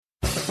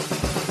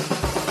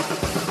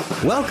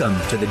Welcome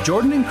to the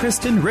Jordan and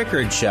Kristen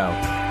Rickards Show.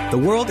 The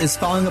world is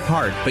falling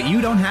apart, but you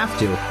don't have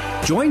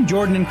to. Join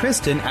Jordan and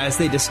Kristen as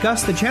they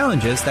discuss the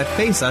challenges that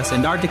face us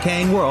in our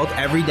decaying world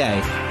every day.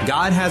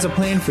 God has a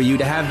plan for you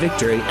to have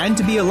victory and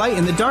to be a light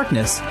in the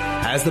darkness.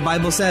 As the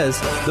Bible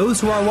says,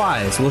 those who are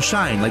wise will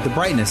shine like the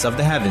brightness of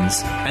the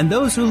heavens, and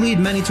those who lead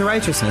many to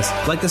righteousness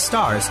like the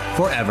stars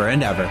forever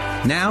and ever.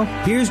 Now,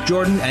 here's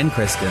Jordan and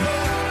Kristen.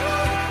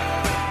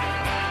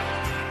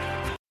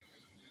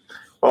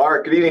 Well, all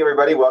right, good evening,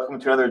 everybody. Welcome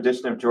to another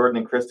edition of Jordan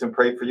and Kristen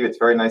Pray For You. It's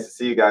very nice to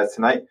see you guys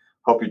tonight.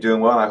 Hope you're doing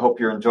well, and I hope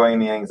you're enjoying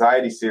the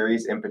anxiety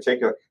series in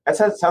particular. That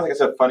sounds like it's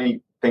a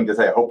funny thing to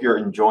say. I hope you're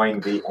enjoying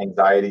the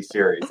anxiety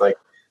series. Like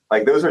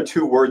those are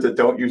two words that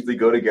don't usually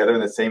go together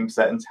in the same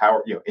sentence.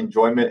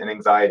 Enjoyment and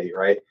anxiety,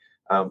 right?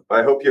 But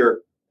I hope you're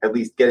at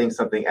least getting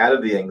something out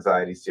of the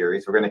anxiety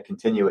series. We're going to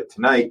continue it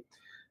tonight.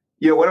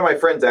 One of my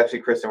friends,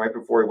 actually, Kristen, right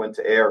before we went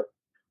to air,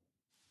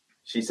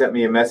 she sent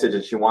me a message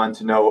and she wanted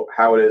to know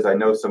how it is I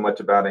know so much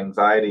about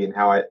anxiety and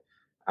how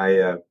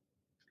I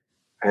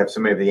have so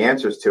many of the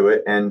answers to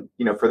it. And,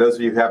 for those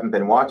of you who haven't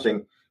been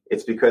watching,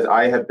 it's because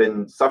I have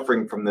been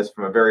suffering from this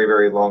from a very,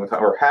 very long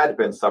time, or had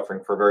been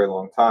suffering for a very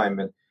long time.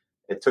 And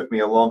it took me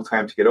a long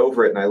time to get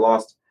over it. And I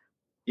lost,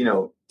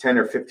 10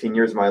 or 15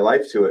 years of my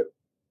life to it.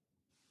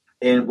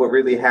 And what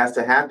really has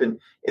to happen,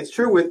 it's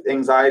true with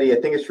anxiety. I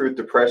think it's true with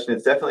depression.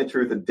 It's definitely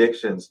true with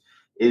addictions,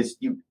 is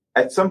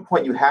at some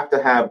point you have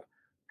to have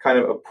kind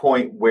of a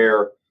point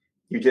where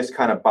you just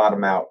kind of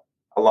bottom out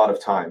a lot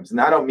of times. And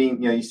I don't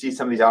mean, you see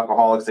some of these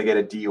alcoholics, they get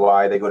a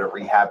DUI, they go to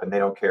rehab and they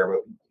don't care.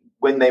 But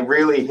when they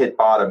really hit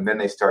bottom, then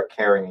they start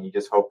caring, and you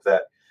just hope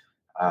that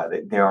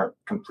they aren't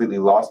completely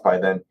lost by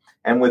then.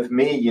 And with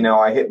me,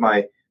 I hit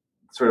my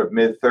sort of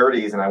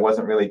mid-30s and I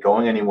wasn't really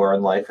going anywhere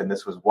in life. And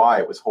this was why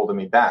it was holding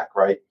me back,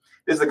 right?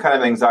 This is the kind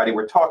of anxiety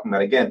we're talking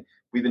about. Again,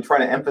 we've been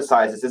trying to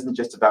emphasize this isn't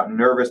just about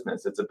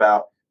nervousness. It's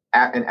about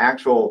an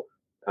actual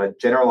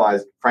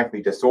generalized,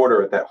 frankly,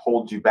 disorder that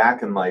holds you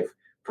back in life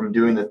from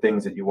doing the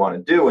things that you want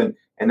to do.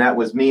 And that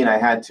was me, and I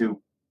had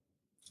to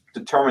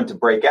determine to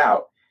break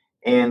out.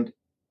 And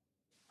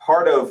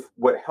part of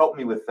what helped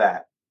me with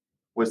that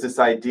was this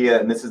idea,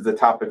 and this is the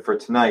topic for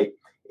tonight,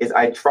 is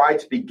I tried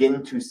to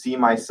begin to see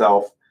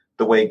myself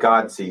the way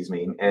God sees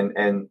me.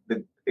 And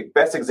the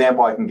best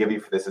example I can give you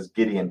for this is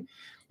Gideon.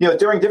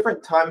 During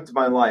different times of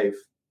my life,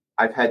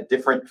 I've had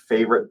different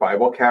favorite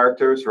Bible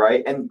characters,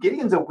 right? And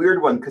Gideon's a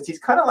weird one because he's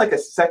kind of like a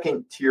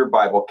second-tier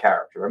Bible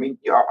character. I mean,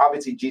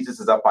 obviously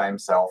Jesus is up by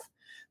himself.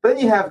 But then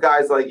you have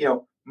guys like,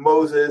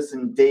 Moses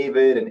and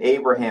David and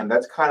Abraham.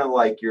 That's kind of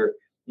like your,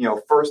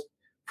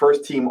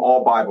 first team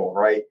all Bible,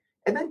 right?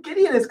 And then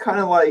Gideon is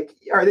kind of like,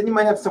 all right, then you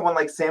might have someone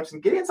like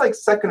Samson. Gideon's like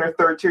second or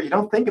third tier. You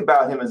don't think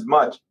about him as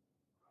much.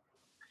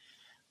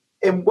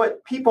 And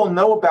what people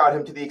know about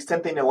him, to the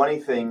extent they know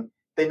anything,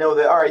 they know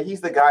that, all right, he's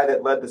the guy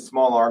that led the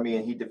small army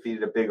and he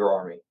defeated a bigger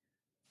army.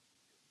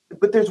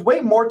 But there's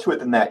way more to it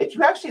than that. If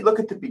you actually look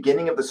at the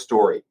beginning of the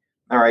story,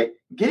 all right,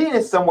 Gideon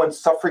is someone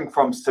suffering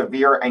from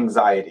severe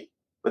anxiety.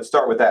 Let's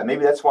start with that.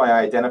 Maybe that's why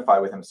I identify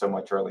with him so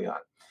much early on.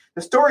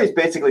 The story is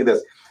basically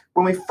this.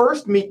 When we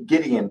first meet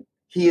Gideon,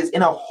 he is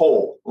in a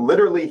hole.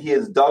 Literally, he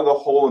has dug a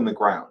hole in the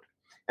ground.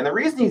 And the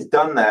reason he's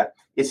done that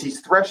is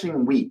he's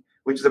threshing wheat,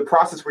 which is a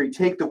process where you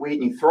take the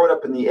wheat and you throw it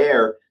up in the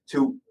air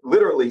to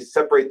literally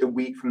separate the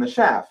wheat from the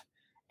chaff.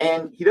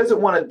 And he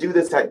doesn't want to do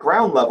this at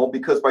ground level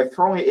because by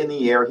throwing it in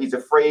the air, he's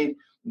afraid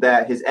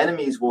that his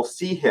enemies will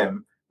see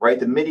him, right?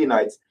 The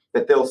Midianites,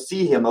 that they'll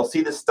see him. They'll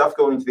see this stuff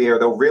going into the air.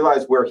 They'll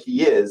realize where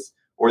he is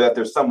or that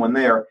there's someone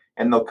there,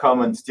 and they'll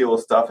come and steal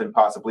his stuff and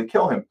possibly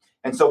kill him.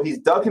 And so he's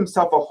dug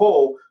himself a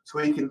hole so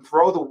he can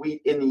throw the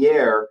wheat in the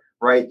air,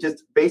 right?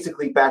 Just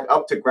basically back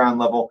up to ground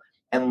level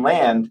and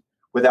land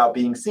without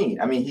being seen.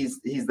 I mean,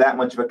 he's that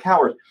much of a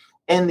coward.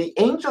 And the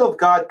angel of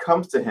God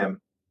comes to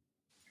him,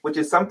 which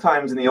is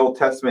sometimes in the Old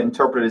Testament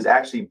interpreted as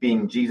actually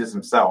being Jesus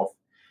himself.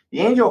 The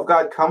angel of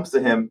God comes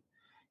to him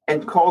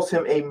and calls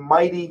him a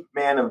mighty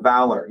man of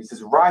valor. He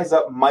says, "Rise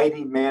up,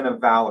 mighty man of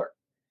valor."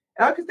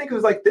 And I could think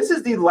of it as this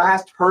is the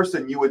last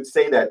person you would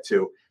say that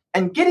to.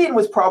 And Gideon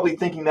was probably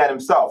thinking that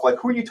himself. Like,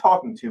 who are you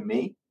talking to,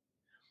 me?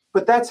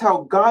 But that's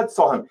how God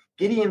saw him.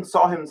 Gideon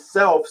saw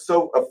himself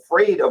so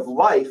afraid of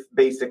life,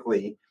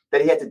 basically,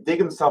 that he had to dig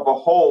himself a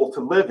hole to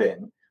live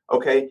in.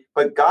 Okay,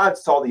 but God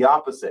saw the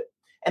opposite.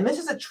 And this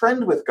is a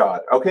trend with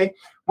God, okay?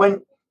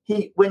 When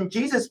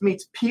Jesus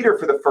meets Peter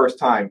for the first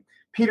time,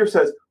 Peter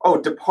says, "Oh,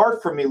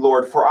 depart from me,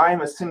 Lord, for I am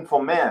a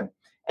sinful man."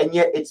 And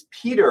yet it's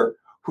Peter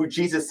who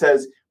Jesus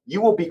says, "You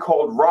will be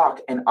called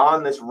rock, and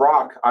on this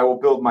rock I will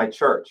build my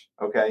church,"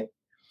 okay?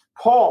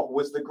 Paul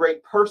was the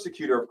great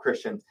persecutor of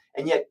Christians,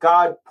 and yet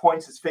God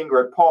points his finger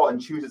at Paul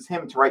and chooses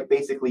him to write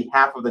basically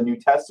half of the New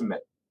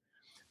Testament.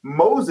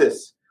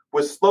 Moses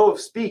was slow of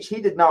speech.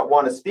 He did not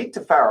want to speak to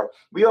Pharaoh.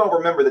 We all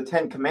remember the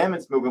 10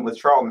 Commandments movement with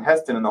Charlton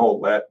Heston and the whole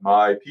 "let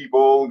my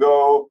people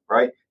go,"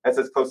 right? That's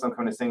as close as I'm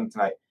coming to singing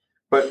tonight.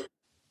 But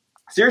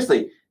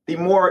seriously, the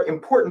more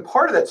important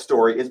part of that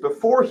story is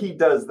before he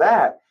does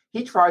that,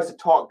 he tries to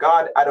talk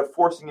God out of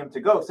forcing him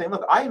to go, saying,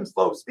 "Look, I am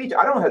slow of speech.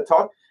 I don't know how to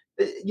talk.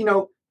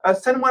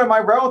 Send one of my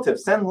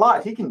relatives. Send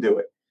Lot. He can do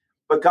it.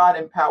 But God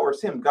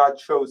empowers him. God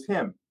chose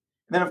him. And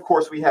then, of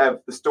course, we have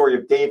the story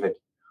of David,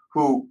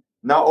 who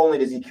not only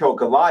does he kill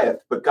Goliath,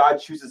 but God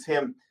chooses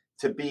him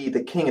to be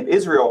the king of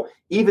Israel,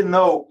 even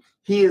though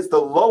he is the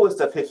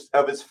lowest of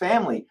his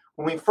family.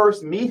 When we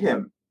first meet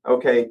him,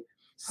 okay,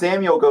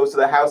 Samuel goes to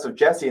the house of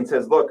Jesse and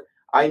says, look,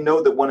 I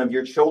know that one of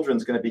your children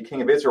is going to be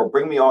king of Israel.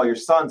 Bring me all your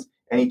sons.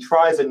 And he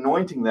tries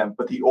anointing them,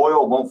 but the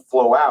oil won't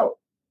flow out.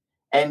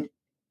 And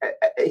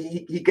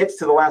he gets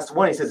to the last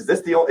one. He says,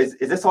 is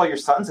this all your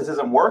sons? This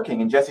isn't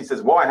working. And Jesse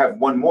says, well, I have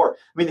one more. I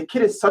mean, the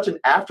kid is such an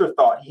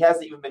afterthought. He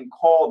hasn't even been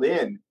called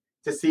in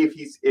to see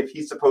if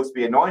he's supposed to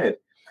be anointed.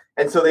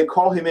 And so they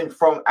call him in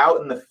from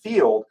out in the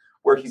field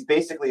where he's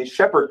basically a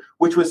shepherd,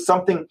 which was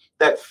something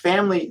that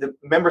the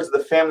members of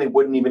the family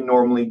wouldn't even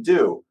normally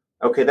do.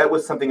 Okay, that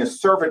was something a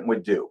servant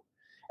would do.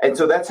 And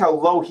so that's how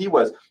low he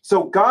was.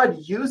 So God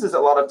uses a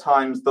lot of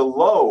times the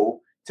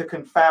low to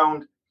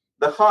confound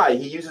the high.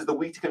 He uses the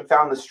weak to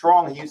confound the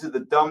strong. He uses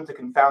the dumb to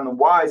confound the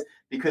wise,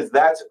 because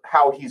that's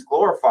how he's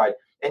glorified.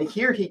 And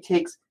here he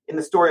takes, in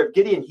the story of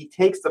Gideon, he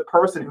takes the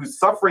person who's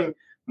suffering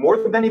more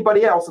than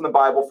anybody else in the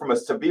Bible from a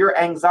severe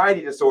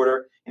anxiety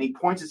disorder, and he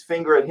points his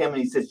finger at him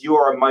and he says, you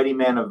are a mighty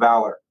man of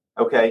valor.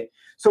 Okay.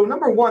 So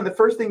number one, the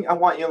first thing I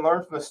want you to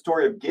learn from the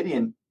story of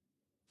Gideon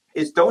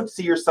is don't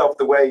see yourself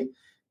the way,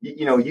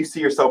 you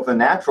see yourself in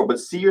the natural, but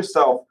see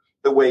yourself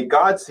the way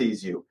God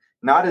sees you,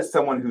 not as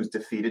someone who's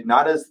defeated,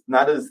 not as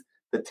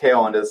the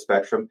tail end of the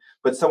spectrum,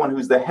 but someone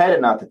who's the head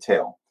and not the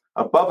tail,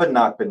 above and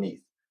not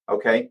beneath.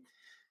 Okay.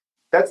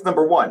 That's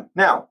number one.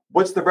 Now,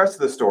 what's the rest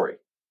of the story?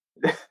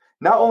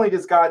 Not only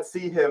does God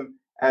see him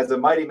as a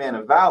mighty man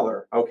of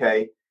valor,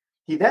 okay,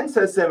 he then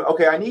says to him,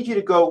 okay, I need you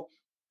to go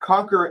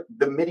conquer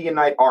the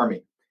Midianite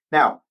army.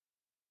 Now,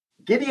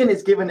 Gideon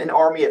is given an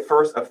army at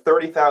first of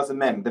 30,000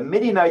 men. The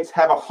Midianites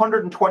have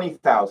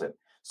 120,000.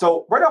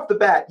 So right off the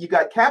bat, you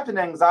got Captain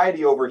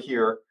Anxiety over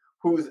here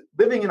who's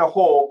living in a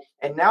hole,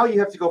 and now you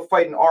have to go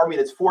fight an army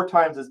that's 4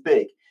 times as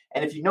big.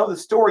 And if you know the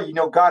story, you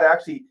know God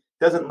actually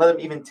doesn't let him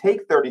even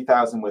take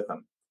 30,000 with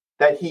him.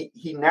 That he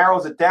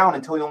narrows it down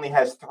until he only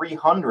has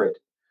 300.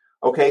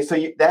 Okay, so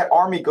that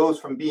army goes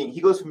from being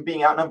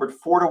outnumbered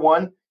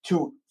 4-1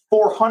 to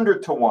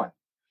 400-1.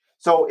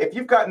 So if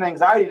you've got an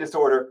anxiety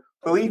disorder,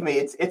 believe me,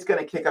 it's going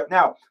to kick up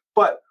now.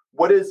 But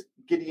what does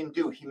Gideon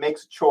do? He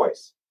makes a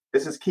choice.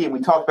 This is key, and we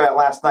talked about it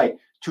last night,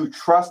 to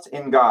trust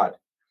in God.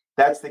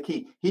 That's the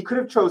key. He could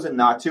have chosen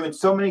not to, and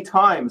so many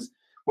times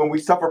when we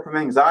suffer from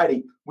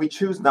anxiety, we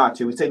choose not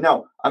to. We say,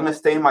 no, I'm going to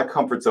stay in my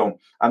comfort zone.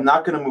 I'm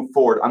not going to move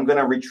forward. I'm going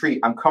to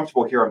retreat. I'm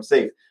comfortable here. I'm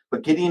safe.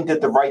 But Gideon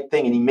did the right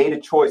thing, and he made a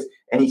choice,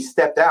 and he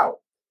stepped out.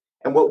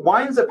 And what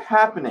winds up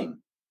happening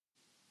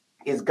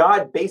is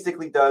God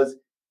basically does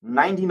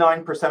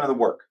 99% of the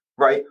work,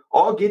 right?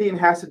 All Gideon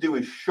has to do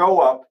is show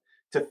up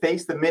to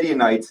face the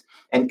Midianites,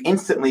 and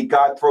instantly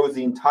God throws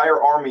the entire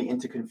army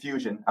into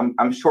confusion.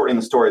 I'm shortening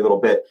the story a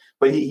little bit,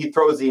 but he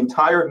throws the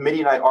entire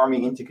Midianite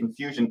army into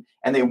confusion,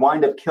 and they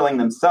wind up killing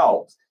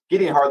themselves.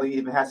 Gideon hardly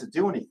even has to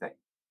do anything.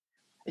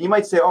 And you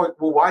might say, oh,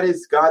 well, why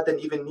does God then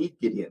even need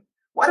Gideon?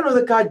 Well, I don't know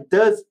that God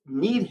does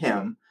need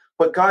him,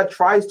 but God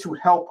tries to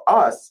help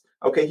us.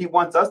 Okay, he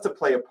wants us to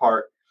play a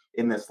part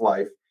in this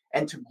life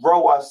and to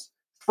grow us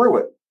through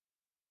it.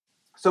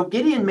 So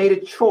Gideon made a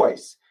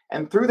choice.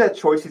 And through that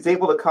choice, he's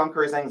able to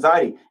conquer his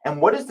anxiety. And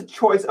what is the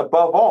choice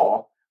above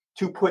all?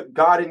 To put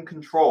God in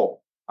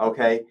control,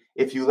 okay?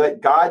 If you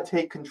let God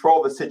take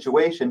control of the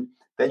situation,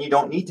 then you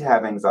don't need to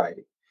have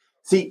anxiety.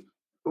 See,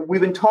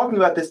 we've been talking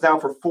about this now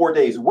for 4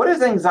 days. What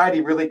does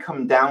anxiety really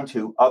come down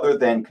to other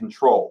than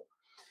control?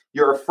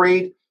 You're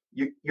afraid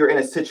you're in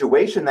a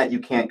situation that you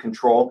can't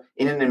control,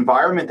 in an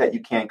environment that you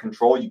can't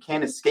control, you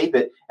can't escape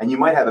it, and you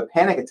might have a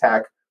panic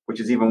attack, which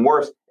is even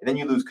worse, and then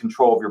you lose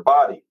control of your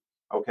body,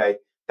 okay?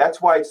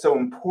 That's why it's so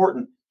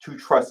important to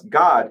trust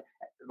God,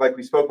 like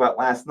we spoke about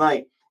last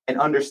night, and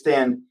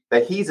understand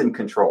that he's in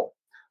control.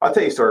 I'll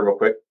tell you a story real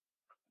quick.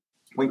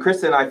 When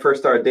Krista and I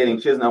first started dating,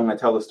 she doesn't know I'm going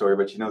to tell the story,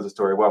 but she knows the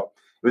story well.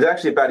 It was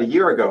actually about a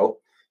year ago.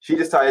 She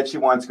decided she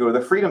wanted to go to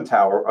the Freedom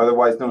Tower,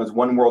 otherwise known as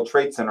One World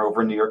Trade Center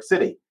over in New York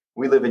City.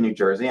 We live in New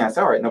Jersey. And I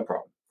said, all right, no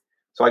problem.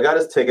 So I got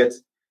us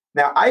tickets.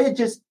 Now,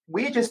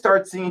 we had just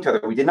started seeing each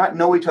other. We did not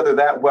know each other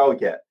that well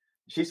yet.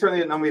 She certainly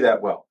didn't know me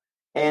that well.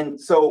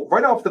 And so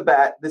right off the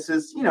bat, this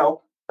is,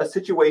 a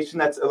situation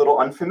that's a little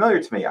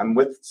unfamiliar to me. I'm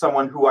with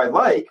someone who I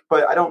like,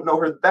 but I don't know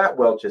her that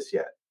well just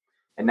yet.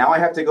 And now I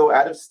have to go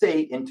out of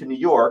state into New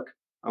York.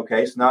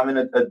 Okay, so now I'm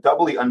in a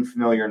doubly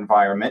unfamiliar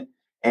environment.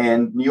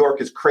 And New York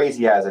is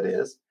crazy as it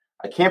is.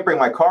 I can't bring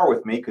my car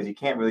with me because you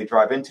can't really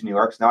drive into New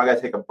York. So now I got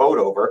to take a boat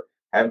over.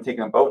 I haven't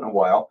taken a boat in a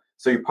while.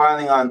 So you're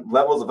piling on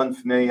levels of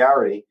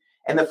unfamiliarity.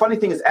 And the funny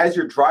thing is, as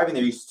you're driving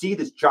there, you see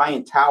this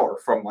giant tower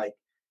from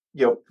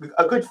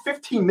a good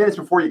 15 minutes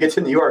before you get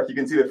to New York, you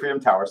can see the Freedom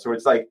Tower. So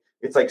it's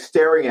like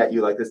staring at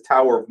you like this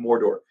Tower of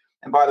Mordor.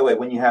 And by the way,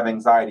 when you have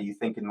anxiety, you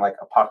think in like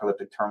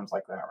apocalyptic terms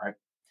like that, right?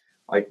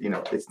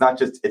 It's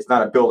not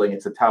a building,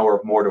 it's a Tower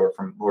of Mordor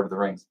from Lord of the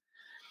Rings.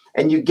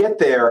 And you get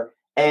there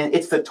And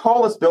it's the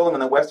tallest building in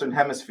the Western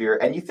Hemisphere.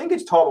 And you think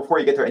it's tall before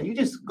you get there. And you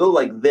just go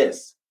like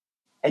this.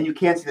 And you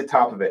can't see the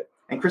top of it.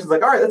 And Kristen's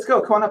like, all right, let's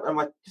go. Come on up. And I'm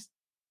like,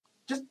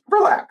 just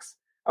relax.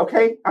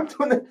 Okay? I'm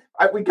doing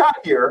we got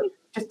here.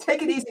 Just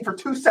take it easy for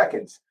 2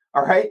 seconds.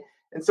 All right?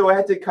 And so I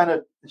had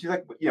to she's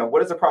like,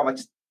 what is the problem?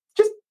 Like,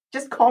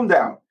 just calm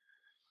down.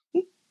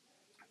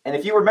 And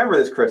if you remember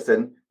this,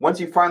 Kristen, once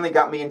you finally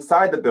got me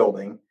inside the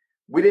building,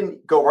 we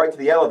didn't go right to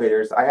the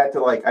elevators. I had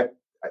to I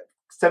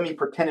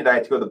semi-pretended I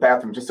had to go to the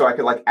bathroom just so I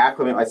could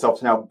acclimate myself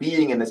to now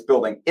being in this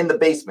building in the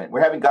basement. We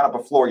haven't gone up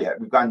a floor yet.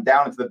 We've gone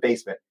down into the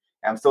basement.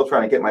 And I'm still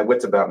trying to get my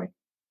wits about me.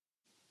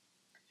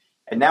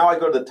 And now I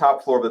go to the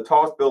top floor of the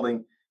tallest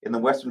building in the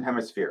Western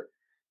Hemisphere.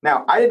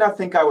 Now, I did not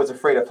think I was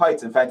afraid of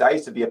heights. In fact, I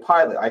used to be a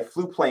pilot. I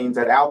flew planes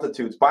at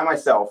altitudes by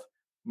myself,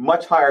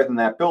 much higher than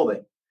that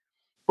building.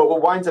 But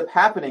what winds up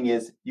happening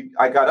is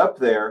I got up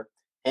there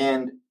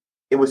and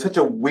it was such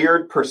a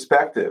weird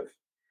perspective.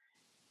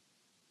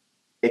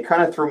 It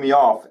kind of threw me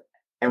off.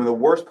 And the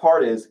worst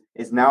part is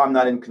now I'm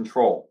not in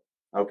control.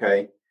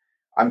 Okay.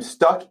 I'm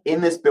stuck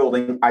in this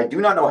building. I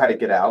do not know how to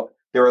get out.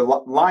 There are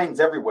lines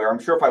everywhere. I'm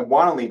sure if I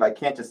want to leave, I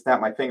can't just snap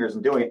my fingers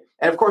and doing it.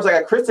 And of course, I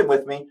got Kristen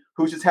with me,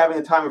 who's just having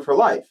the time of her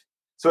life.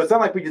 So it's not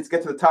like we just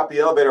get to the top of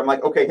the elevator. I'm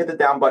like, okay, hit the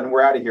down button.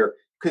 We're out of here.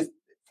 Because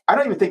I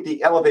don't even think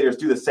the elevators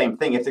do the same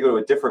thing. You have to go to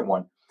a different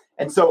one.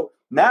 And so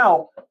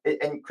now,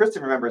 and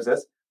Kristen remembers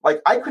this,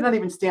 I could not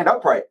even stand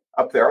upright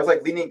up there. I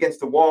was leaning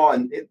against the wall.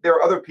 And there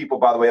are other people,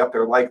 by the way, up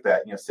there like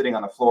that, sitting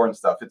on the floor and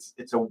stuff.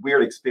 It's a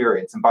weird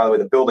experience. And by the way,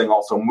 the building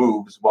also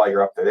moves while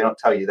you're up there. They don't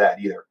tell you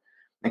that either.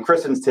 And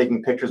Kristen's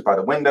taking pictures by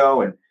the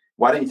window. And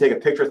why didn't you take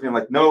a picture with me? I'm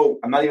like, no,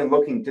 I'm not even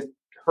looking. Just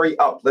hurry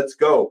up. Let's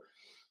go.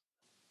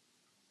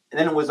 And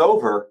then it was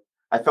over.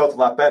 I felt a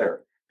lot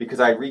better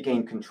because I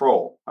regained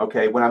control.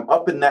 Okay. When I'm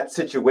up in that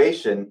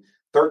situation,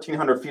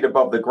 1,300 feet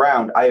above the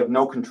ground, I have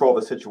no control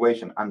of the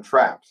situation. I'm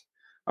trapped.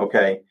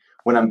 Okay.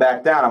 When I'm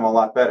back down, I'm a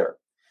lot better.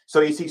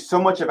 So you see,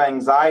 so much of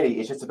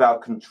anxiety is just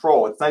about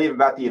control. It's not even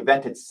about the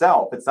event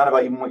itself. It's not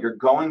about even what you're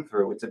going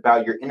through. It's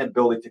about your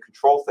inability to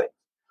control things.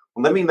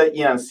 Well, let me let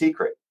you in on a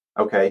secret.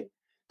 Okay.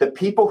 The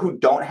people who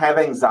don't have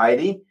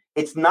anxiety,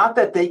 it's not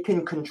that they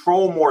can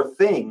control more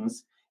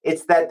things.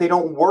 It's that they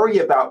don't worry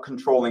about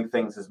controlling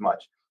things as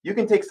much. You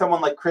can take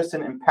someone like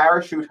Kristen and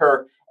parachute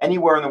her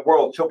anywhere in the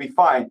world. She'll be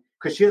fine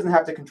because she doesn't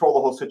have to control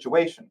the whole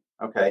situation.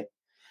 Okay.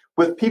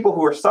 With people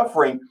who are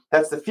suffering,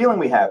 that's the feeling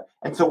we have.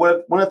 And so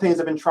one of the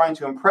things I've been trying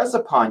to impress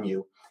upon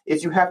you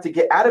is you have to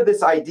get out of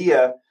this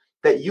idea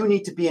that you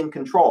need to be in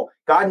control.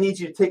 God needs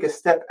you to take a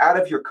step out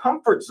of your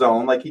comfort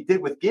zone like he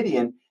did with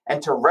Gideon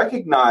and to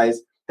recognize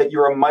that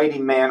you're a mighty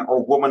man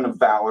or woman of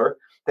valor,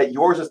 that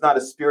yours is not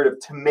a spirit of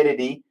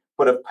timidity,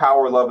 but of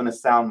power, love, and a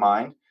sound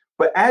mind.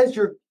 But as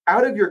you're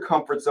out of your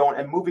comfort zone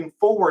and moving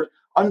forward,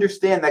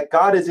 understand that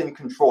God is in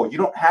control. You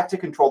don't have to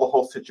control the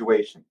whole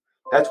situation.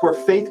 That's where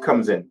faith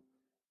comes in.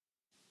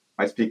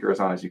 My speaker is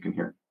on, as you can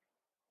hear.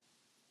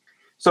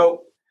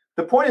 So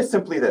the point is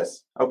simply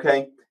this,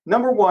 okay?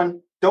 Number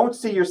one, don't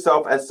see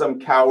yourself as some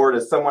coward,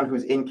 as someone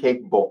who's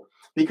incapable,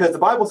 because the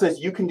Bible says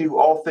you can do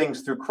all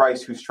things through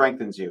Christ who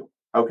strengthens you,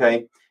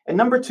 okay? And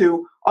number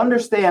two,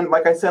 understand,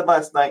 like I said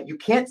last night, you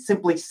can't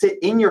simply sit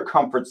in your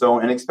comfort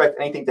zone and expect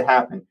anything to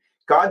happen.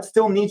 God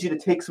still needs you to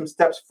take some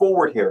steps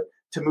forward here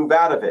to move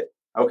out of it,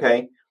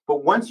 okay?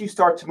 But once you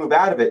start to move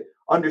out of it,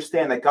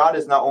 understand that God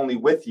is not only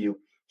with you,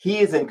 he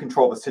is in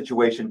control of the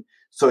situation,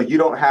 so you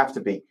don't have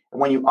to be.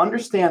 And when you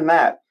understand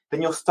that,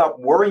 then you'll stop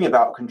worrying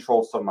about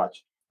control so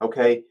much,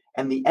 okay?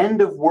 And the end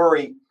of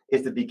worry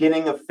is the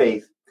beginning of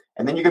faith.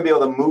 And then you're going to be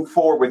able to move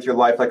forward with your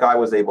life like I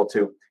was able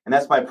to. And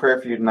that's my prayer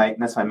for you tonight,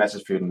 and that's my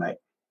message for you tonight.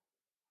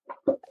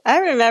 I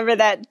remember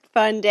that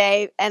fun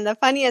day. And the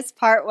funniest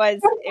part was,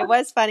 it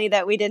was funny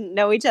that we didn't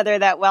know each other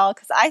that well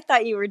because I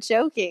thought you were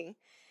joking.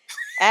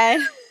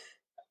 And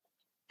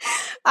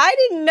I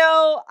didn't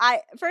know.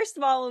 First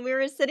of all, when we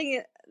were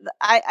sitting,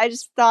 I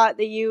just thought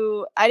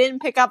that I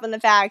didn't pick up on the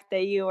fact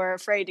that you were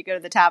afraid to go to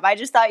the top. I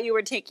just thought you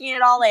were taking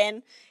it all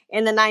in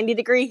the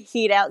 90-degree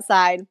heat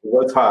outside. It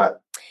was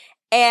hot.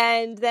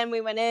 And then we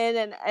went in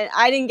and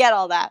I didn't get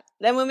all that.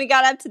 Then when we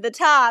got up to the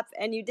top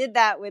and you did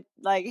that with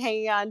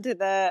hanging on to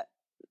the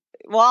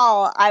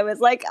wall, I was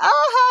like, oh,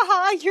 ha,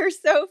 ha, you're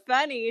so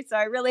funny. So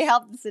I really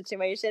helped the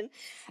situation.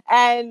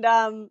 And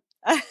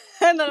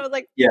and then I was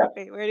like, yeah,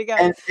 wait, where'd he go?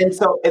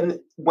 And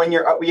when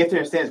you're up, what you have to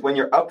understand is when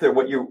you're up there,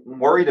 what you're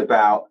worried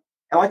about,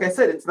 and like I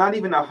said, it's not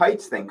even a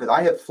heights thing because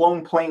I have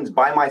flown planes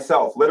by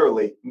myself,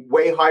 literally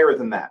way higher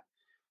than that.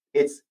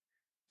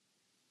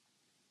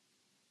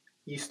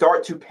 You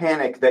start to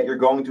panic that you're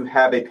going to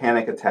have a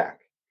panic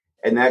attack,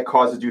 and that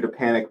causes you to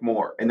panic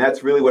more. And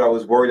that's really what I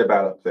was worried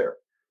about up there.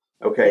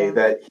 Okay, yeah.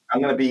 That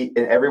I'm going to be,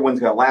 and everyone's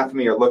going to laugh at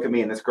me or look at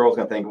me, and this girl's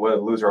going to think, what a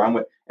loser I'm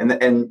with.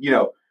 And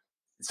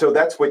so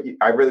that's what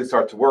I really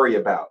start to worry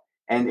about.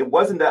 And it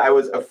wasn't that I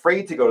was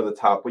afraid to go to the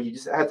top. What you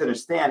just had to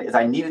understand is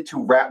I needed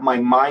to wrap my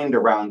mind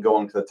around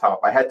going to the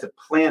top. I had to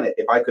plan it.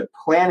 If I could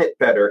plan it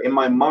better in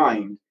my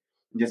mind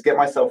and just get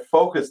myself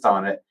focused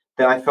on it,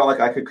 then I felt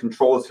like I could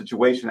control the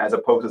situation as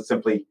opposed to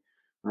simply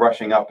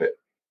rushing up it.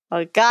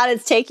 Well, God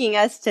is taking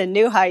us to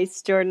new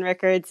heights, Jordan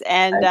Rickards.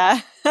 And no,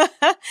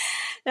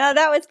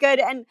 that was good.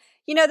 And,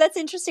 that's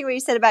interesting what you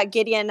said about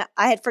Gideon.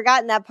 I had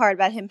forgotten that part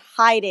about him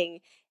hiding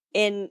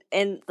in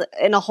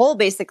a hole,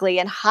 basically,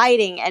 and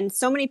hiding. And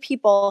so many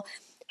people,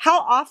 how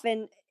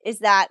often is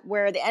that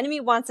where the enemy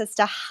wants us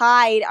to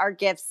hide our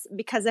gifts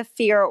because of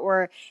fear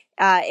or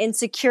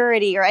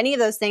insecurity or any of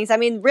those things? I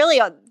mean, really,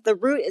 the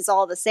root is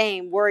all the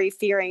same: worry,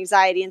 fear,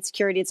 anxiety,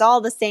 insecurity. It's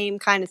all the same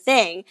kind of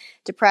thing: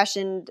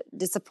 depression,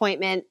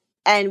 disappointment.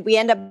 And we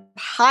end up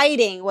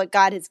hiding what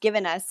God has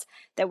given us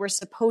that we're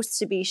supposed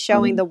to be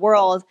showing the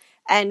world,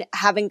 and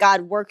having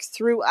God work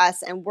through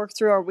us and work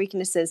through our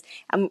weaknesses.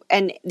 And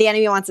the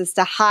enemy wants us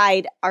to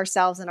hide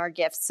ourselves and our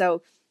gifts.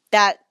 So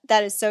that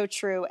is so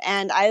true.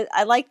 And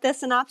I like the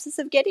synopsis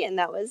of Gideon.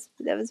 That was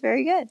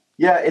very good.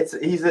 Yeah,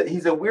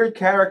 he's a weird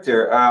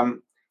character.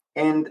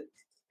 And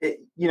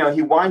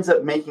he winds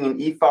up making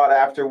an ephod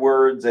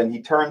afterwards, and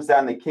he turns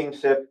down the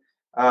kingship.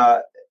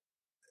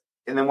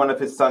 And then one of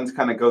his sons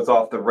kind of goes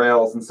off the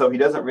rails, and so he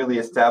doesn't really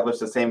establish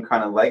the same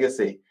kind of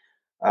legacy.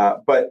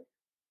 But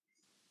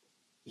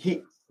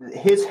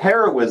his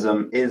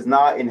heroism is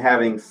not in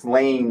having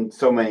slain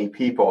so many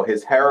people.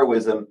 His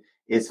heroism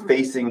is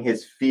facing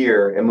his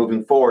fear and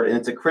moving forward. And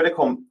it's a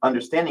critical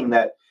understanding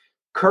that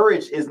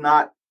courage is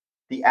not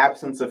the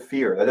absence of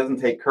fear. That doesn't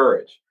take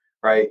courage,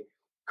 right?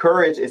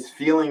 Courage is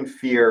feeling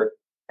fear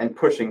and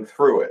pushing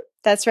through it.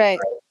 That's right.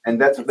 And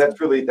that's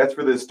really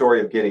the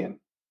story of Gideon.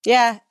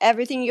 Yeah,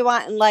 everything you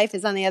want in life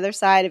is on the other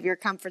side of your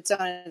comfort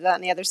zone, is on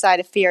the other side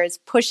of fear, is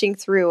pushing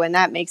through, and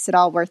that makes it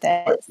all worth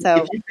it. So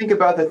if you think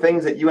about the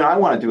things that you and I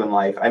want to do in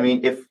life, I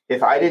mean, if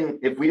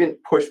we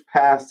didn't push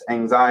past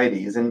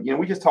anxieties, and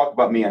we just talk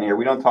about me on here,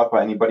 we don't talk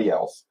about anybody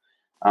else.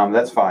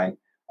 That's fine.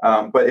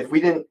 But if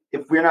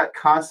we're not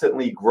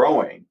constantly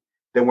growing,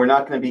 then we're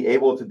not going to be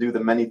able to do the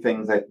many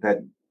things that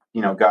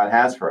God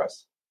has for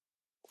us.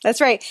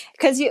 That's right.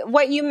 Because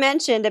what you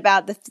mentioned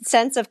about the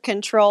sense of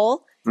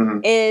control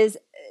is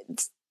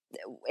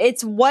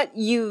it's what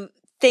you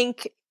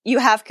think you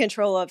have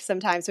control of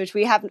sometimes, which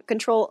we have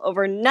control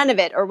over none of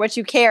it, or what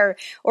you care,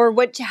 or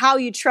how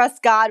you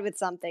trust God with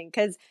something.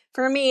 Because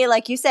for me,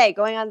 like you say,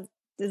 going on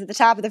the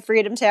top of the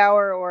Freedom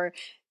Tower, or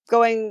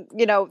going,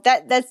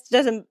 that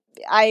doesn't,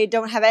 I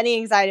don't have any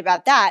anxiety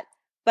about that,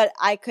 but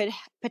I could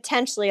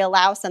potentially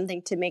allow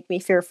something to make me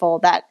fearful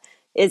that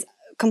is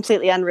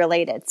completely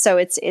unrelated. So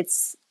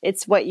it's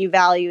what you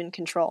value and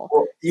control.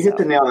 Well, you hit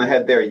the nail on the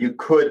head there. You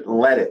could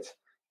let it.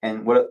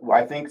 And what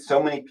I think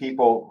so many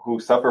people who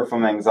suffer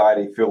from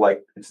anxiety feel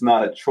like it's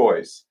not a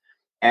choice.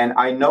 And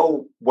I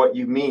know what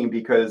you mean,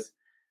 because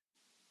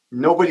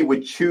nobody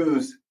would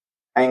choose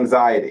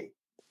anxiety.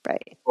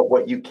 Right. But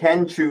what you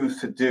can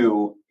choose to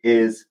do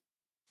is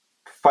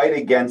fight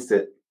against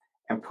it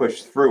and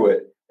push through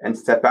it and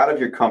step out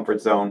of your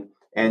comfort zone.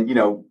 And,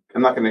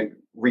 I'm not going to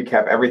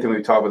recap everything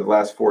we've talked about the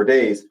last 4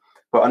 days,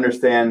 but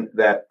understand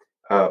that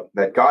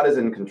God is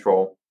in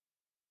control,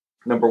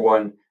 number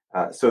one.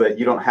 So that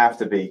you don't have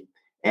to be,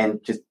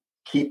 and just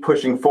keep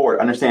pushing forward.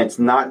 Understand it's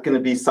not going to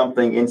be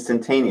something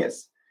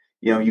instantaneous.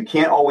 You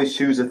can't always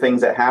choose the things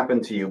that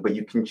happen to you, but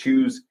you can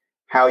choose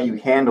how you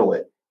handle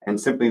it.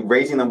 And simply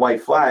raising the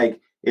white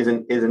flag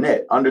isn't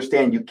it.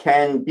 Understand you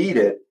can beat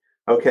it,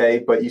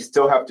 okay, but you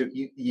still have to.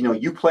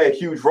 You play a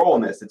huge role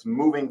in this. It's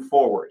moving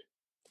forward.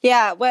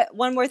 Yeah.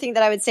 One more thing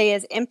that I would say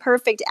is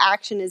imperfect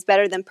action is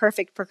better than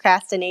perfect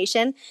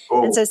procrastination.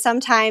 Oh. And so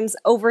sometimes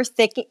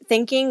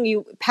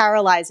overthinking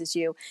paralyzes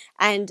you,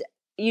 and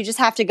you just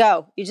have to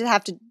go. You just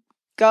have to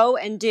go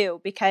and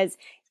do, because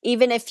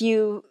even if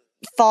you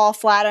fall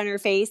flat on your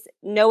face,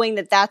 knowing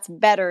that that's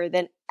better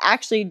than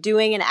actually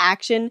doing an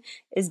action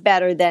is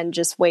better than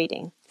just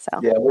waiting. So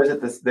yeah, what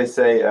is it? They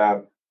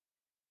say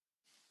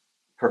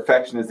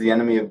perfection is the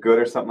enemy of good,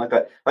 or something like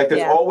that. Like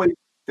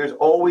there's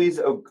always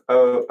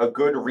a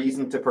good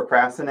reason to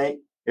procrastinate,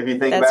 if you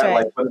think about it.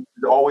 Like, but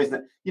there's always,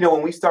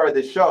 when we started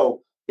this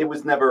show, it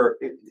was never,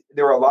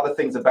 there were a lot of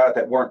things about it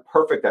that weren't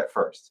perfect at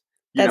first.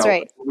 That's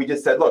right. We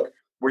just said, look,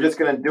 we're just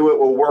going to do it.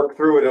 We'll work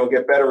through it. It'll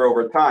get better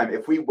over time.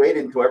 If we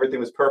waited until everything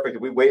was perfect,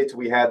 if we waited till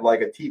we had like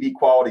a TV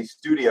quality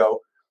studio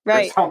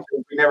or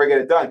something, we never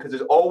get it done, because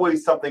there's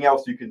always something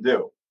else you can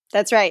do.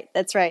 That's right.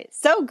 That's right.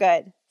 So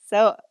good.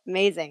 So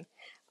amazing.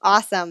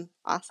 Awesome.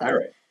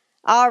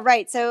 All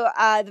right. So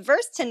the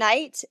verse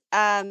tonight,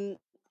 and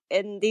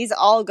these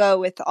all go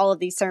with all of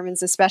these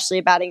sermons, especially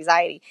about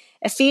anxiety.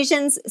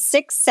 Ephesians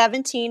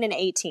 6:17 and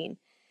 18.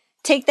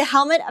 Take the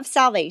helmet of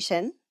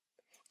salvation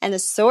and the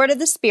sword of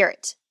the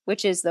Spirit,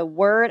 which is the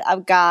word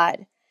of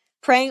God,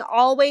 praying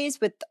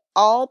always with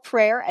all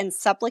prayer and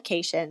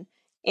supplication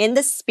in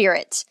the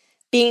Spirit,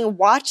 being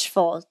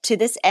watchful to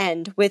this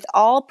end with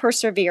all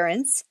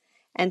perseverance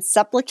and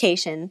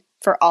supplication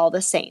for all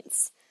the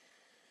saints.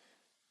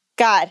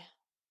 God,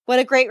 what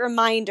a great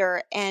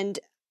reminder. And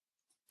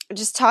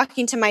just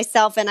talking to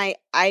myself, and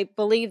I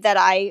believe that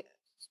I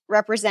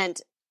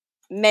represent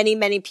many,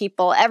 many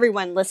people,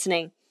 everyone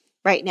listening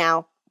right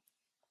now.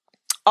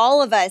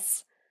 All of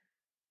us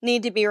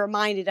need to be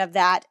reminded of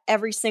that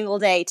every single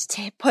day,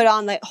 to put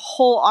on the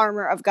whole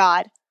armor of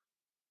God,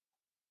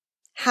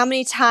 How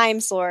many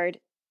times, Lord,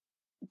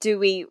 do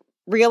we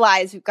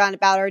realize we've gone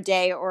about our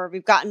day, or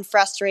we've gotten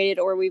frustrated,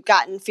 or we've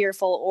gotten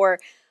fearful, or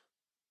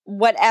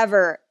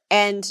whatever,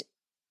 and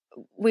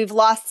we've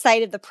lost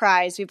sight of the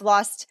prize. We've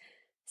lost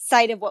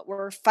sight of what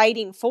we're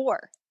fighting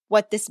for,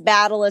 what this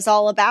battle is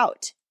all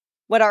about,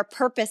 what our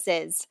purpose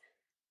is,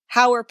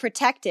 how we're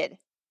protected.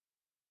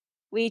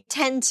 We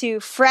tend to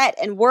fret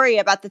and worry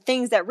about the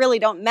things that really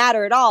don't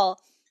matter at all,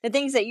 the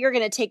things that you're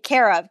going to take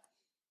care of.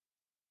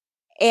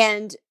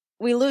 And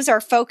we lose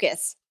our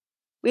focus.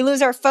 We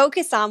lose our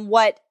focus on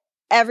what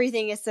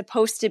everything is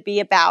supposed to be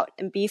about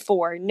and be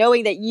for,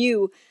 knowing that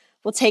you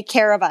will take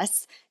care of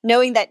us,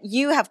 knowing that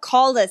you have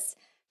called us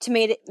to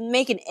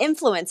make an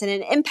influence and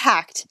an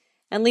impact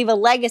and leave a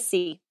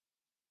legacy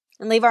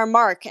and leave our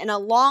mark and a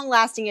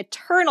long-lasting,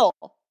 eternal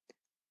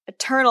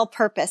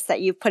purpose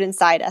that you've put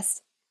inside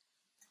us,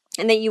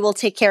 and that you will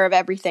take care of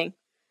everything.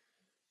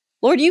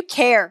 Lord, you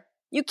care.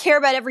 You care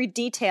about every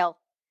detail.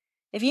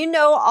 If you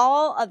know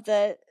all of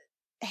the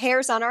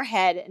hairs on our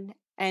head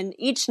and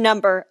each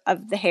number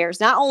of the hairs,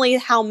 not only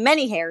how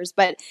many hairs,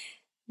 but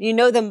you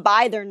know them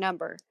by their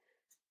number,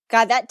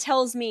 God, that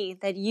tells me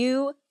that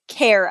you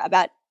care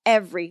about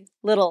every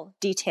little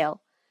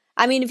detail.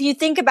 I mean, if you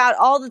think about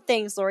all the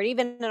things, Lord,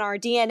 even in our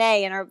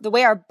DNA and the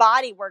way our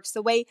body works,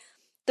 the way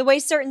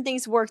certain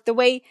things work, the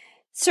way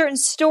certain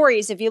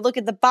stories, if you look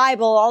at the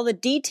Bible, all the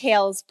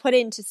details put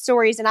into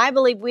stories, and I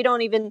believe we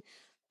don't even,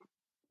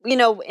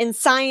 in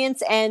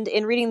science and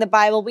in reading the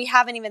Bible, we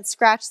haven't even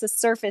scratched the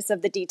surface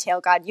of the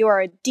detail, God. You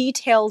are a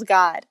detailed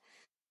God.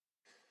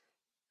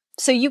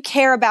 So you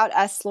care about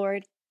us,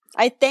 Lord.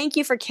 I thank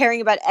you for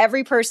caring about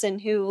every person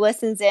who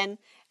listens in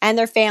and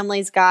their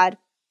families, God.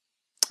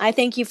 I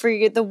thank you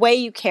for the way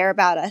you care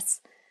about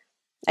us.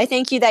 I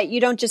thank you that you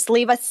don't just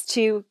leave us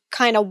to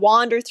kind of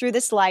wander through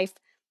this life,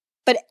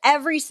 but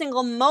every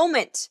single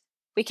moment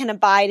we can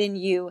abide in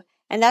you.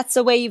 And that's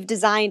the way you've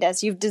designed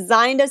us. You've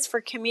designed us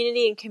for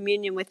community and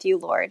communion with you,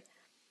 Lord.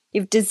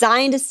 You've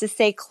designed us to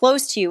stay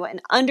close to you,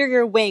 and under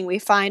your wing we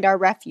find our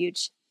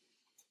refuge.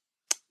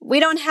 We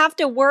don't have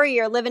to worry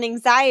or live in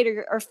anxiety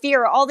or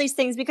fear or all these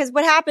things, because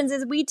what happens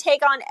is we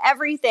take on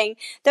everything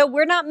that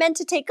we're not meant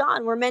to take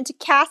on. We're meant to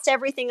cast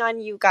everything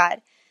on you,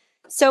 God.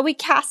 So we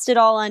cast it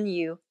all on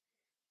you.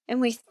 And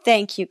we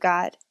thank you,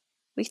 God.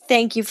 We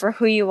thank you for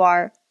who you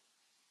are.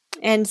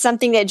 And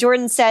something that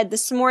Jordan said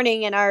this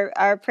morning in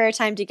our prayer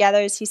time together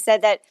is he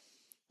said that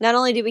not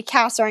only do we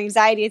cast our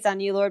anxieties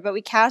on you, Lord, but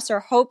we cast our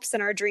hopes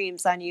and our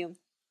dreams on you.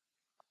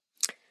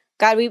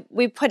 God,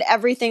 we put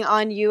everything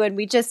on you, and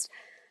we just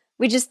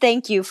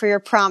thank you for your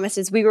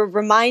promises. We were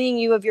reminding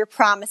you of your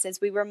promises.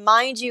 We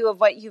remind you of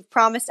what you've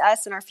promised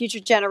us and our future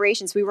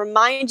generations. We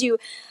remind you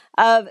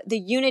of the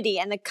unity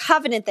and the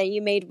covenant that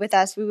you made with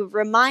us. We would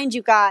remind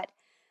you, God,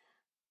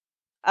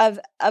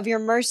 of your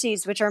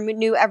mercies, which are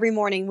new every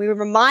morning. We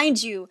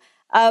remind you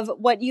of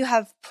what you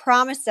have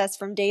promised us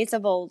from days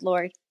of old,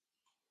 Lord.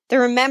 The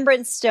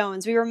remembrance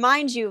stones. We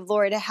remind you,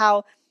 Lord,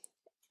 how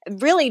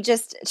really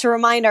just to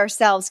remind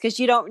ourselves, because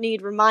you don't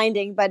need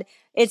reminding, but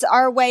it's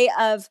our way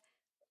of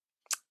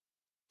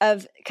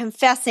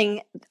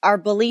confessing our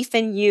belief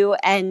in you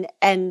and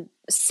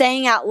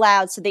saying out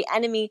loud so the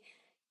enemy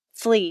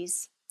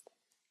flees.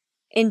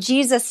 In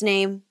Jesus'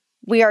 name,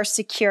 we are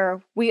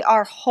secure. We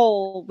are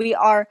whole. We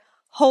are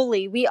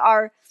holy. We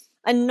are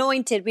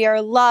anointed. We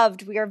are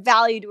loved. We are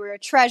valued. We are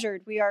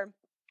treasured. We are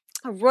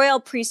a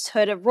royal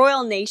priesthood, a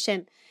royal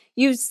nation.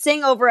 You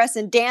sing over us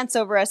and dance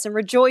over us and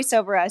rejoice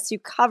over us. You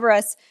cover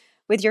us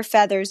with your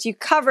feathers. You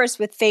cover us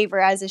with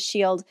favor as a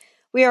shield.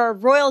 We are a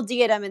royal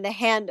diadem in the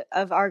hand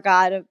of our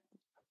God.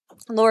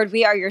 Lord,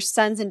 we are your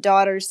sons and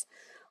daughters.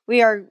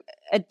 We are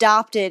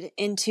adopted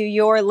into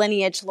your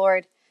lineage,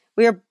 Lord.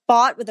 We are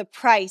bought with a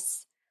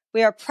price.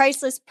 We are a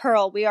priceless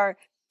pearl. We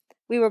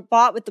were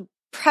bought with the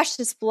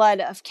precious blood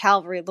of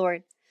Calvary,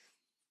 Lord.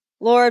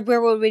 Lord, where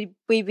would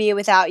we be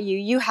without you?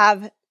 You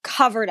have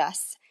covered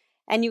us,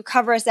 and you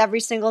cover us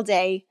every single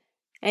day,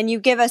 and you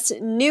give us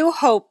new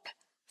hope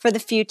for the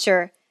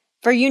future.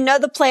 For you know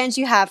the plans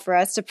you have for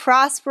us, to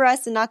prosper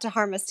us and not to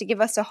harm us, to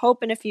give us a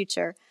hope and a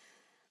future.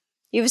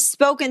 You've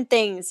spoken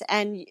things,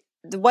 and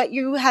what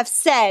you have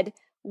said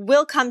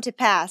will come to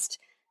pass.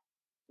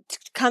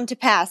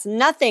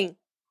 Nothing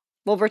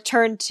will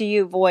return to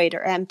you void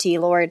or empty,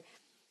 Lord.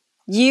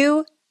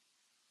 You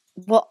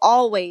will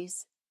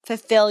always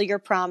fulfill your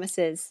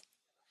promises.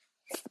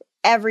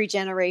 Every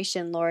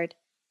generation, Lord.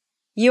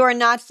 You are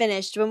not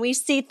finished. When we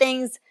see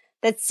things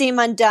that seem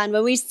undone,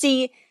 when we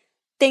see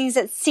things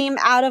that seem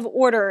out of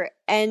order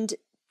and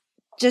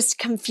just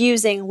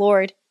confusing,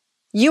 Lord,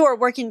 you are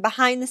working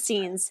behind the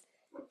scenes.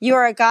 You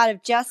are a God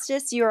of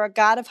justice. You are a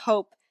God of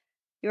hope.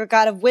 You are a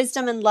God of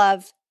wisdom and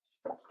love.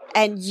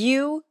 And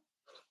you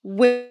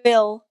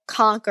will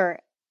conquer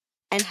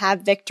and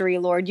have victory,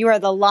 Lord. You are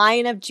the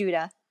Lion of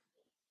Judah.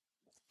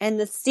 And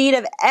the seed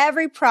of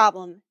every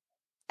problem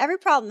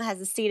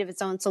has a seed of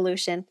its own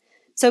solution.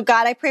 So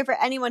God, I pray for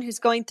anyone who's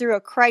going through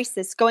a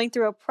crisis, going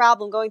through a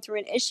problem, going through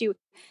an issue.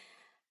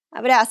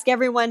 I would ask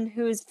everyone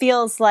who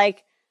feels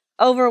like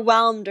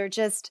overwhelmed or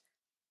just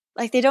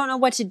like they don't know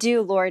what to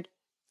do, Lord,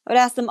 I would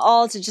ask them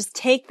all to just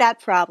take that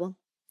problem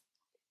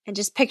and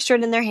just picture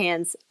it in their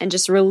hands and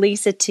just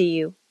release it to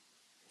you.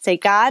 Say,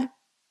 God,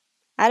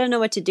 I don't know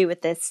what to do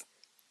with this,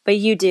 but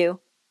you do.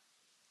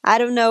 I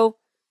don't know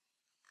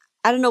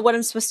what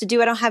I'm supposed to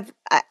do. I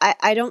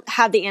don't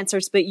have the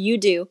answers, but you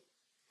do.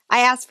 I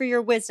ask for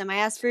your wisdom. I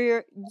ask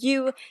for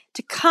you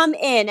to come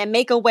in and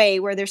make a way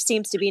where there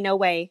seems to be no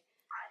way.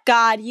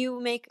 God, you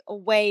make a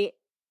way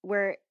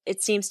where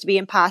it seems to be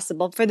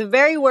impossible. For the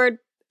very word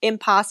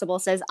impossible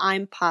says,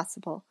 I'm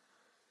possible.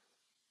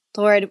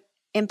 Lord,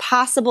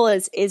 impossible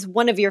is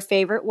one of your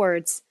favorite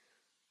words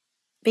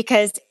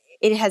because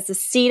it has the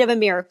seed of a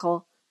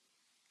miracle.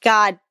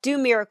 God, do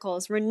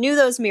miracles. Renew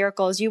those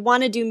miracles. You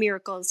want to do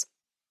miracles.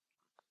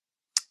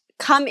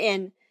 Come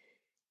in.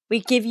 We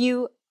give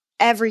you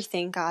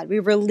everything, God. We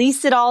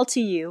release it all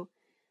to you.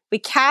 We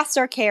cast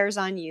our cares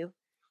on you,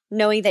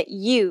 knowing that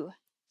you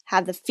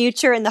have the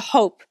future and the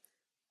hope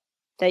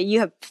that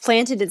you have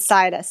planted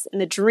inside us, and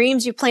the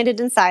dreams you planted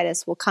inside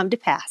us will come to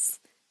pass.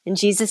 In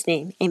Jesus'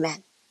 name,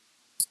 amen.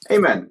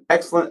 Amen.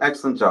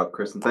 Excellent job,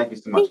 Kristen. Thank you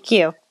so much. Thank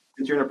you.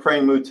 Since you're in a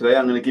praying mood today,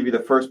 I'm going to give you the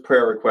first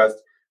prayer request.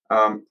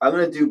 I'm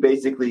going to do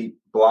basically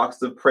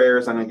blocks of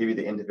prayers. I'm going to give you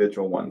the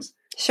individual ones.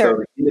 Sure. So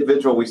the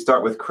individual, we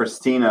start with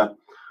Christina,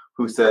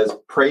 who says,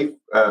 pray,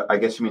 I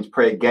guess she means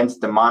pray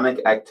against demonic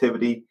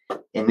activity,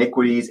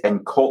 iniquities,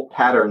 and cult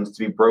patterns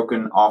to be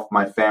broken off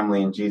my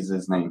family in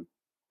Jesus' name.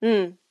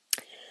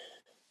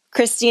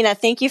 Christina,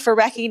 thank you for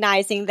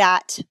recognizing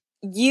that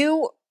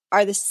you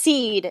are the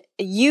seed.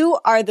 You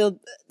are the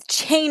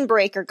chain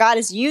breaker. God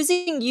is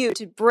using you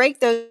to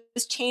break those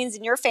chains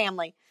in your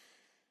family.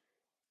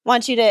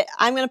 I'm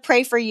going to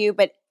pray for you,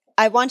 but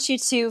I want you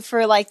to,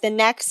 for like the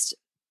next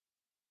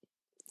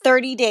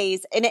 30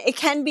 days, and it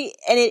can be,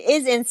 and it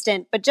is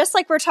instant, but just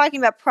like we're talking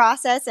about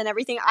process and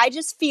everything, I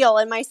just feel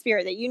in my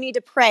spirit that you need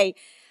to pray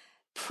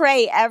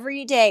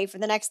every day for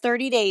the next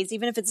 30 days,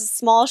 even if it's a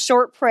small,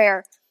 short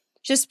prayer.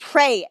 Just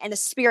pray in the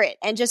spirit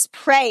and just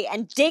pray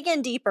and dig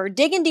in deeper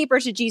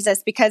to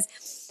Jesus,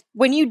 because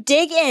when you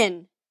dig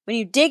in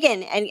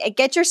and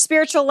get your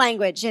spiritual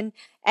language and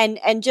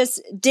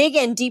just dig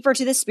in deeper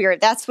to the spirit,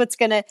 that's what's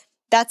going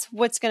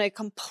to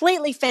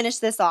completely finish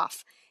this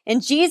off. In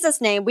Jesus'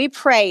 name, we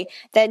pray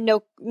that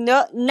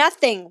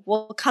nothing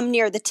will come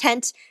near the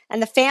tent and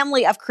the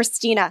family of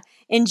Christina.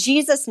 In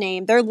Jesus'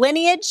 name, their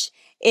lineage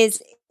is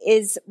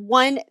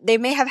one, they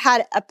may have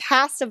had a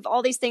past of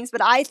all these things,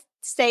 but I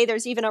say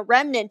there's even a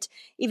remnant,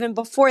 even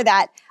before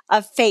that,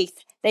 of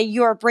faith that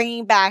you are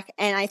bringing back.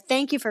 And I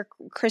thank you for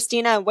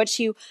Christina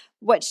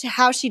and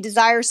how she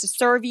desires to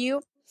serve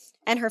you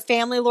and her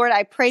family, Lord.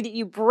 I pray that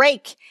you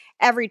break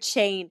every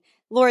chain.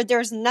 Lord,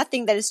 there's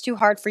nothing that is too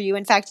hard for you.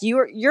 In fact,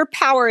 your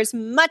power is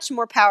much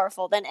more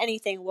powerful than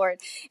anything, Lord.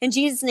 In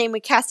Jesus' name, we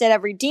cast out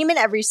every demon,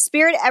 every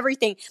spirit,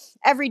 everything,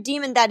 every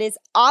demon that is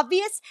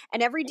obvious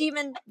and every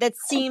demon that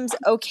seems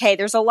okay.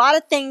 There's a lot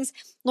of things,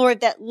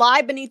 Lord, that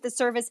lie beneath the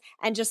surface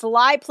and just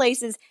lie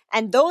places.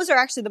 And those are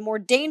actually the more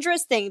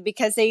dangerous thing,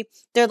 because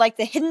they're like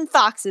the hidden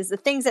foxes, the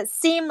things that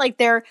seem like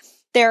they're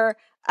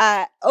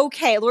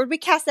okay. Lord, we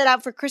cast that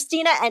out for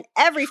Christina and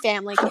every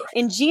family.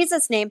 In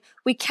Jesus' name,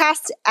 we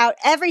cast out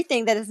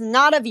everything that is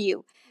not of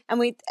you. And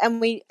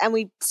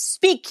we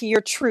speak your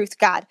truth,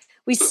 God.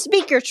 We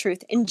speak your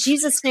truth. In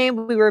Jesus'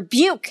 name, we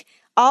rebuke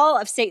all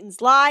of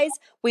Satan's lies.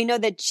 We know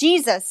that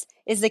Jesus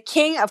is the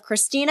King of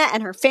Christina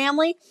and her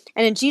family.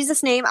 And in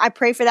Jesus' name, I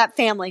pray for that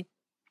family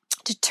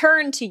to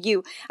turn to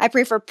you. I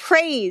pray for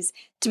praise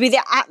to be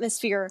the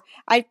atmosphere.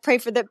 I pray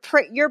for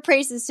your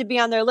praises to be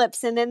on their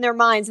lips and in their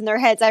minds and their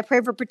heads. I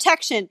pray for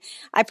protection.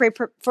 I pray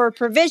for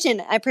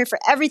provision. I pray for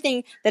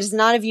everything that is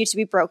not of you to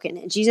be broken.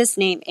 In Jesus'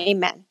 name,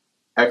 amen.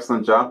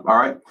 Excellent job. All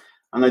right.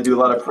 I'm going to do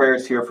a lot of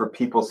prayers here for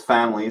people's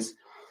families.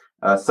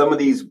 Some of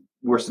these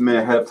were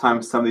submitted ahead of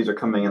time. Some of these are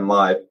coming in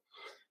live.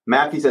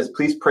 Matthew says,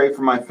 please pray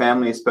for my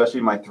family,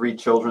 especially my 3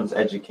 children's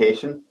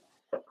education.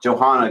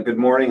 Johanna, good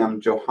morning. I'm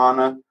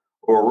Johanna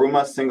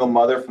Oruma, single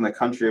mother from the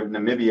country of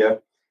Namibia.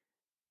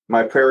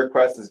 My prayer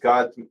request is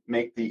God to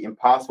make the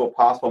impossible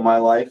possible in my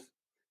life,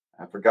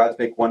 for God to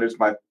make wonders in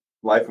my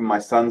life and my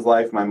son's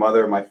life, my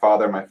mother, my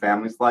father, my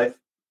family's life.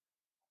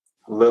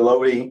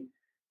 Lilodi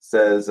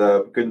says,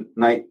 good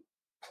night,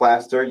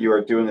 Plaster. You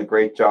are doing a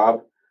great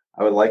job.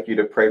 I would like you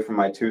to pray for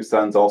my 2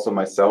 sons, also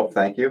myself.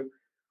 Thank you.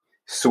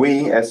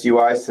 Sui,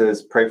 S-U-I,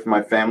 says, pray for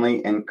my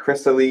family. And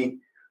Chrisali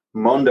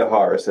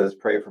Mondahar says,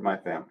 pray for my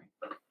family.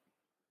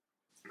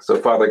 So,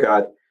 Father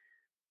God,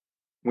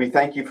 we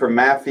thank you for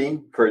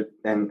Mafi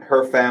and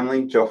her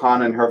family,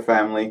 Johanna and her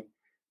family,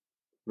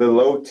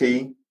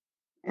 Liloti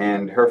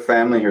and her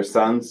family, her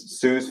sons,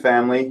 Sue's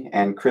family,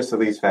 and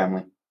Chrisali's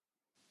family.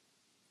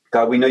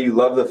 God, we know you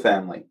love the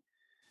family.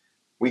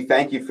 We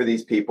thank you for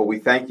these people. We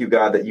thank you,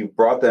 God, that you've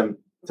brought them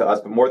to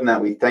us. But more than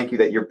that, we thank you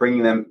that you're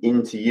bringing them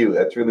into you.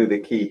 That's really the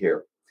key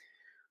here.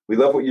 We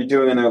love what you're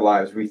doing in their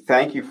lives. We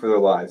thank you for their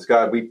lives.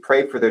 God, we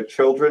pray for their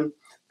children,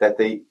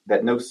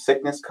 that no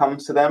sickness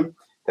comes to them,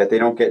 that they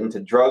don't get into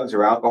drugs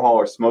or alcohol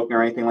or smoking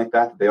or anything like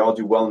that they all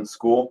do well in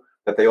school,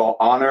 that they all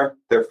honor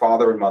their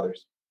father and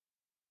mothers.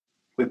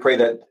 We pray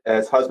that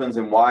as husbands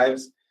and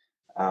wives,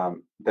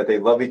 that they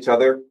love each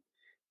other.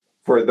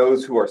 For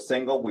those who are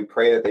single, we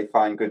pray that they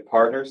find good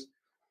partners.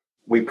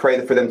 We pray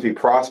that for them to be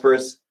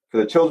prosperous, for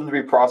the children to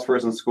be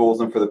prosperous in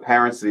schools, and for the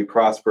parents to be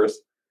prosperous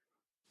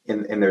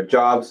in their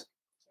jobs,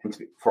 and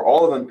for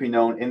all of them to be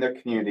known in their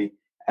community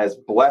as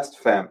a blessed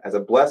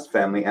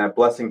family and a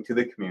blessing to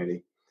the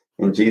community.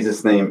 In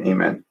Jesus' name,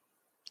 amen.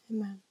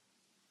 Amen.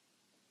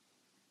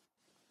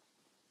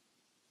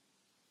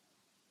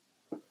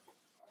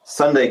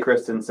 Sunday,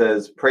 Kristen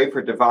says, pray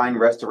for divine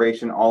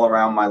restoration all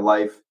around my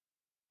life,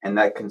 and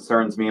that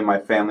concerns me and my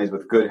families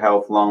with good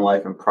health, long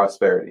life, and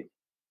prosperity.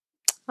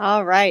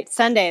 All right.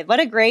 Sunday. What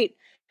a great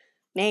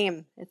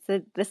name. It's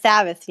the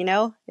Sabbath,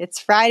 It's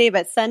Friday,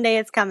 but Sunday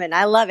is coming.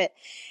 I love it.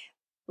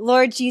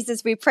 Lord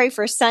Jesus, we pray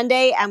for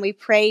Sunday, and we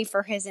pray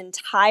for his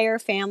entire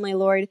family,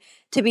 Lord,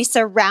 to be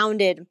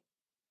surrounded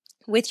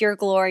with your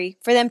glory,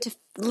 for them to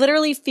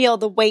literally feel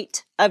the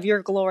weight of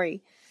your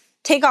glory.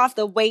 Take off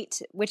the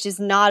weight which is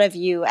not of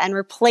you and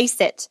replace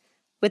it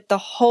with a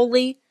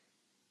holy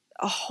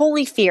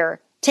fear.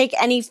 Take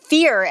any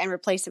fear and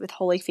replace it with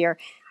holy fear.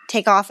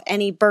 Take off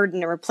any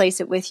burden and replace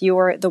it with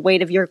the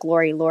weight of your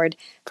glory, Lord.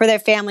 For their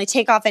family,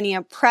 take off any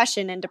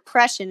oppression and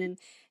depression and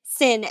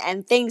sin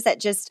and things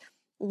that just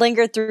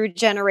linger through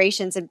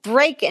generations, and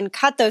break and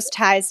cut those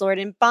ties, Lord,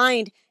 and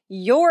bind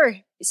your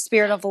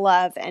spirit of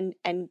love and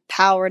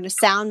power and a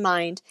sound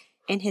mind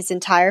in his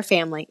entire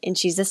family. In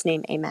Jesus'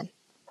 name, amen.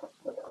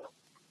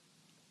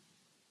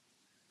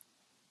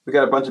 We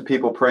got a bunch of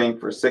people praying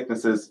for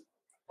sicknesses.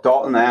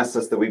 Dalton asked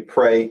us that we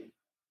pray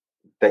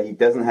that he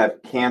doesn't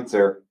have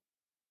cancer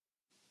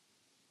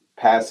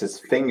past his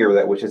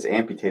finger, which is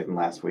amputated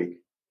last week.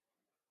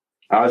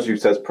 Aju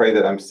says, pray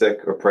that I'm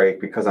sick, or pray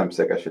because I'm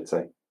sick, I should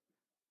say.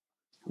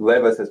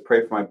 Leva says,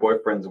 pray for my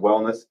boyfriend's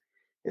wellness,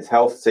 his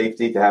health,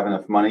 safety, to have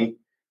enough money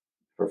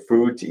for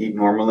food, to eat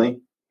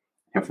normally,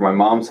 and for my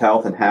mom's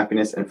health and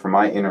happiness, and for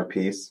my inner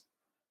peace.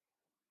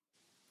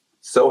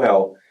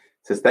 Sohel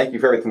says, thank you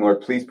for everything,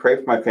 Lord. Please pray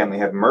for my family.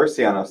 Have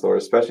mercy on us, Lord,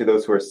 especially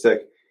those who are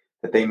sick,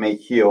 that they may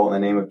heal in the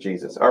name of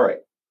Jesus. All right.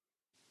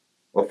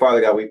 Well,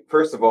 Father God,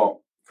 first of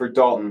all, for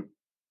Dalton,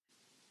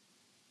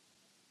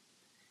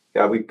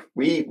 God,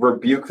 we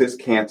rebuke this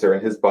cancer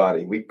in his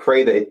body. We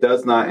pray that it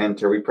does not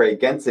enter. We pray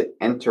against it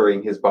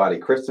entering his body.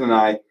 Kristen and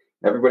I, and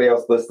everybody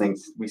else listening,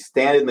 we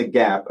stand in the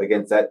gap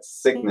against that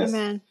sickness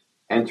Amen.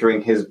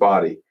 Entering his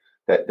body,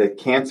 that the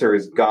cancer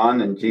is gone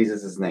in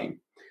Jesus'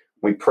 name.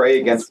 We pray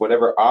against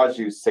whatever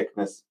Aju's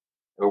sickness,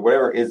 or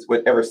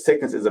whatever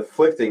sickness is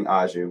afflicting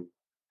Aju.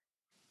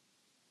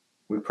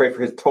 We pray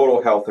for his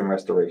total health and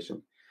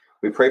restoration.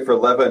 We pray for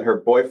Leva and her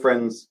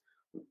boyfriend's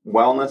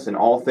wellness in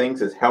all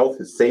things, his health,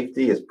 his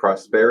safety, his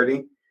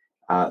prosperity,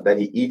 that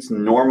he eats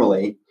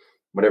normally,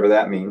 whatever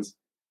that means.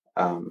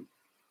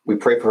 We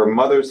pray for her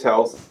mother's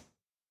health.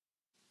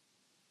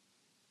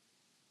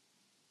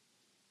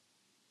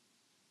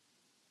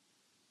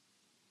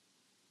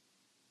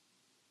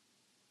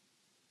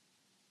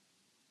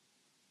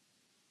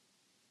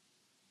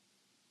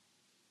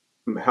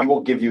 I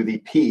will give you the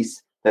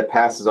peace that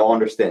passes all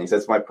understanding.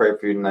 That's my prayer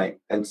for you tonight.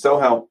 And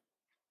so,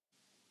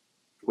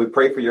 we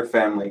pray for your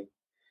family,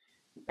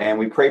 and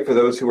we pray for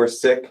those who are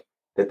sick,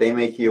 that they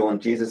may heal in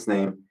Jesus'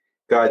 name.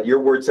 God, your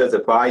word says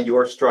that by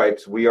your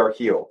stripes we are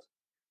healed.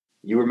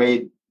 You were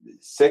made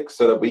sick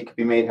so that we could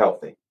be made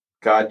healthy.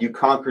 God, you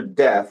conquered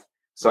death,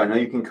 so I know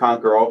you can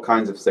conquer all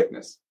kinds of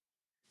sickness.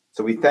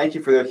 So we thank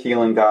you for their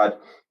healing, God.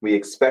 We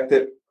expect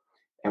it,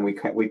 and we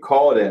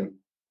call it in,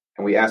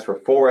 and we ask for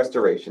full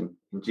restoration.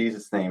 In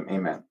Jesus' name,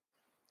 amen.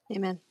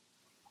 Amen.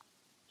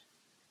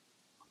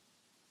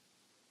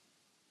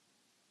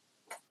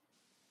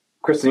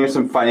 Kristen, here's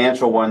some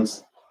financial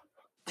ones.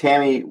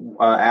 Tammy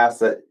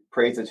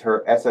prays that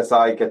her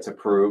SSI gets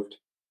approved.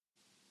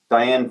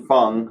 Diane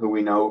Fung, who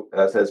we know,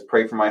 says,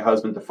 pray for my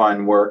husband to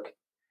find work.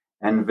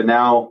 And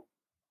Vinal,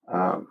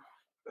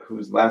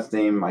 whose last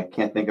name I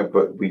can't think of,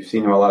 but we've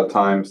seen him a lot of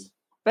times.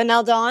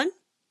 Vinal Dawn?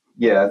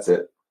 Yeah, that's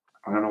it.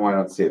 I don't know why I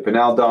don't see it.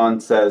 Vinal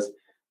Dawn says,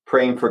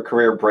 praying for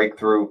career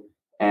breakthrough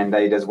and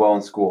that he does well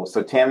in school.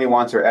 So Tammy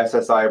wants her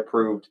SSI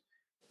approved.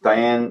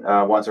 Diane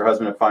wants her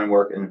husband to find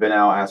work, and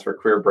Vinal asks for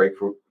career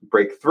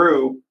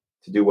breakthrough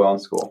to do well in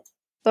school.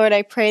 Lord,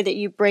 I pray that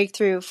you break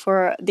through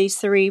for these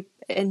three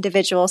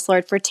individuals.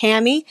 Lord, for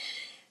Tammy,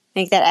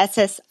 make that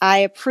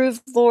SSI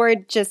approved,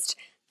 Lord. Just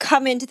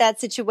come into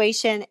that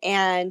situation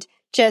and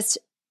just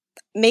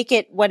make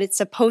it what it's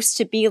supposed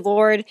to be,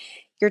 Lord.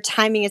 Your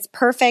timing is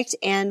perfect,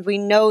 and we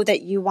know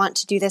that you want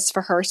to do this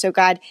for her. So,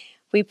 God,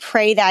 we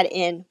pray that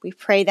in. We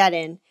pray that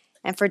in.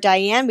 And for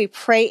Diane, we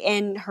pray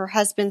in her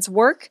husband's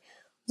work.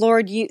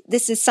 Lord,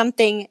 this is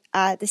something,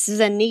 this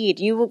is a need.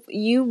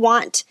 You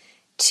want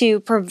to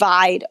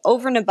provide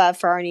over and above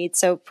for our needs.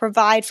 So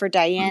provide for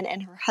Diane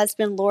and her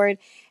husband, Lord,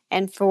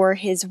 and for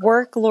his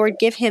work, Lord,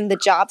 give him the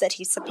job that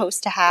he's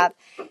supposed to have.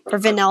 For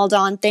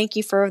Vinaldon, thank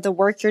you for the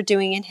work you're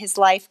doing in his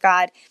life,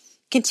 God.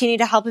 Continue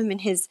to help him in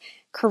his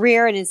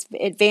career and his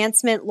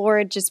advancement,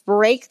 Lord. Just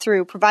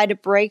provide a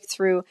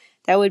breakthrough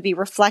that would be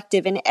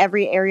reflective in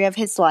every area of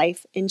his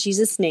life. In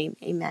Jesus' name,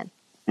 amen.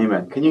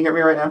 Amen. Can you hear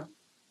me right now?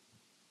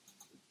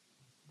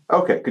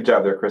 Okay, good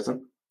job there,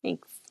 Kristen.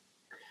 Thanks.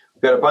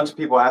 We've got a bunch of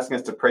people asking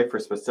us to pray for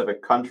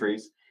specific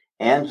countries.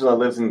 Angela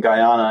lives in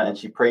Guyana, and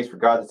she prays for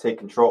God to take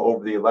control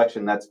over the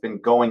election that's been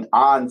going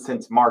on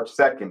since March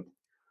 2nd.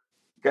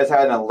 You guys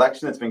had an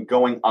election that's been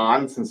going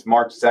on since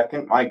March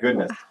 2nd? My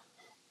goodness.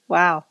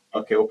 Wow.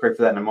 Okay, we'll pray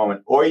for that in a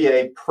moment.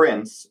 Oye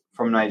Prince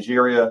from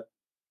Nigeria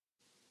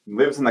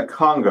lives in the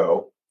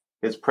Congo.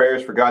 His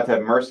prayers for God to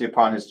have mercy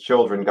upon his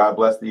children. God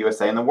bless the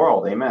USA and the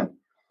world. Amen.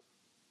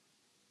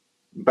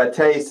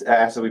 Bates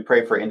asks that we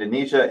pray for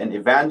Indonesia, and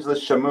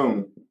Evangelist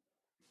Shamoon,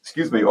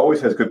 always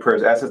has good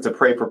prayers, asks us to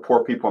pray for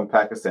poor people in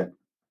Pakistan.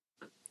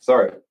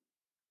 Sorry.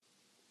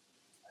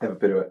 I have a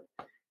bit of a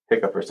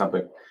hiccup or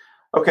something.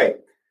 Okay.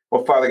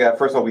 Well, Father God,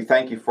 first of all, we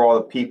thank you for all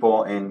the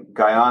people in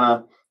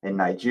Guyana, in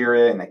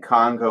Nigeria, in the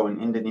Congo,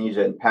 in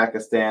Indonesia, in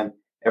Pakistan,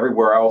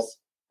 everywhere else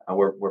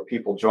where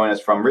people join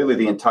us from, really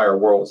the entire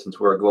world, since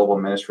we're a global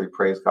ministry.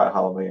 Praise God.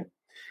 Hallelujah.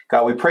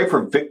 God, we pray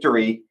for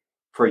victory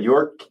for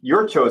your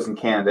chosen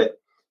candidate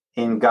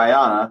in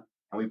Guyana,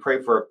 and we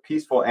pray for a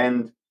peaceful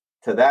end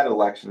to that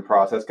election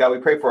process. God, we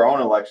pray for our own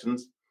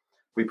elections.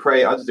 We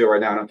pray, I'll just do it right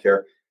now, I don't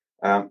care.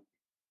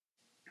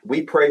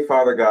 We pray,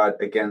 Father God,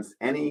 against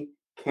any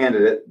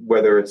candidate,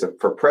 whether it's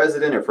for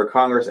president or for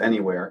Congress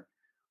anywhere,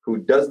 who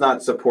does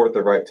not support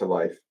the right to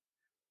life.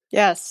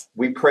 Yes.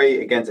 We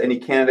pray against any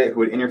candidate who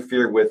would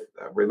interfere with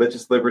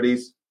religious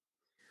liberties.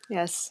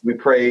 Yes. We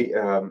pray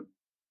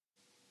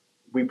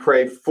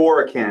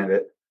for a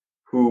candidate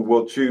who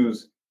will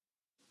choose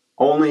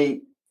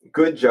only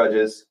good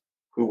judges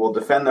who will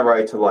defend the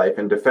right to life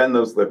and defend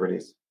those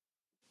liberties.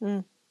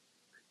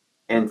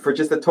 And for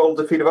just the total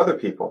defeat of other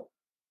people.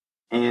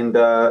 And,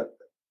 I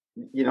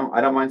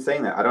don't mind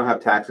saying that. I don't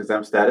have tax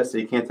exempt status, so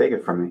you can't take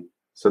it from me.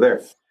 So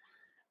there.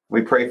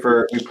 We pray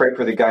for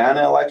the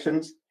Guyana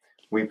elections.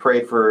 We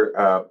pray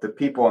for the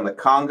people in the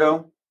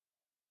Congo.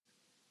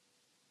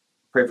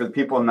 Pray for the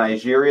people in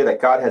Nigeria,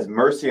 that God has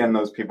mercy on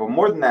those people.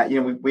 More than that,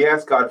 we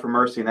ask God for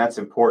mercy, and that's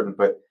important.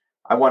 But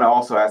I want to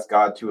also ask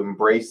God to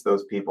embrace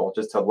those people,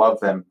 just to love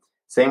them.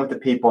 Same with the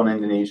people in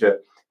Indonesia.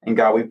 And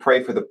God, we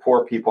pray for the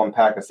poor people in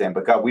Pakistan.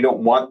 But God, we don't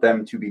want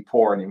them to be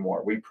poor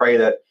anymore. We pray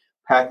that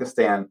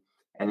Pakistan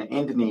and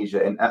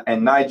Indonesia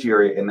and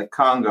Nigeria and the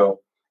Congo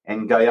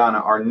and Guyana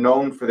are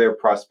known for their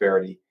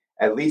prosperity,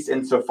 at least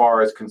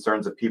insofar as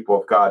concerns the people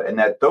of God, and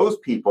that those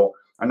people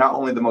are not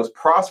only the most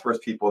prosperous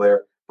people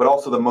there, but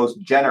also the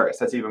most generous.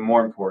 That's even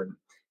more important.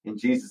 In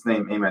Jesus'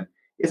 name, amen.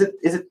 Is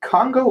it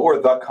Congo or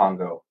the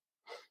Congo?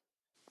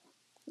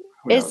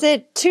 Is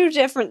it two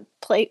different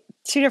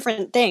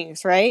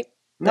things, right?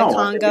 No, the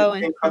Congo it's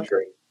the same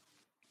country.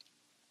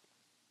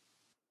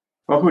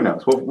 Well, who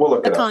knows? We'll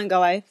look it up. The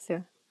Congo, I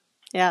assume.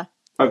 Yeah.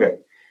 Okay.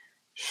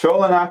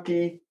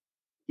 Sholanaki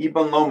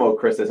Ibn Lomo,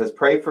 Chris, says,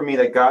 pray for me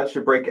that God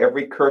should break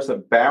every curse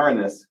of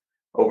barrenness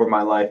over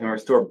my life and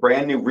restore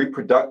brand new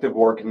reproductive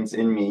organs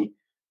in me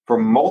for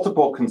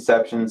multiple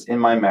conceptions in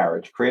my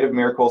marriage. Creative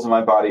miracles in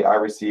my body I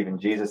receive in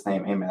Jesus'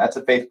 name. Amen. That's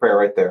a faith prayer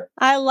right there.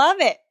 I love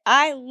it.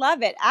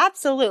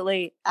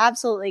 Absolutely.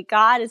 Absolutely.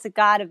 God is a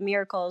God of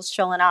miracles,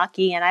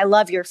 Sholanaki, and I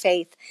love your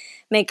faith.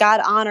 May God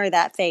honor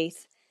that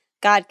faith.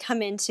 God,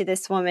 come into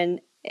this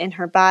woman in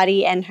her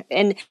body. And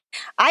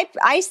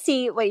I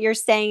see what you're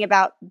saying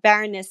about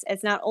barrenness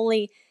as not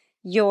only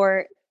you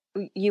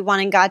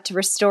wanting God to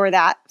restore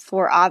that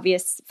for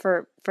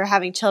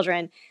having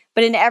children,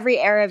 but in every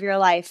area of your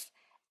life.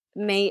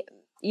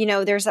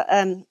 There's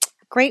a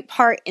great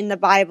part in the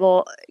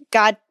Bible.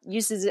 God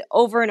uses it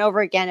over and over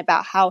again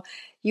about how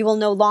you will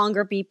no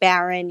longer be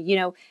barren,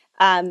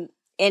 and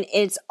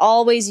it's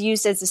always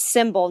used as a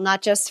symbol,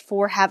 not just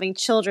for having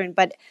children,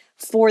 but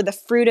for the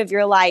fruit of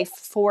your life,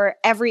 for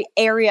every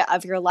area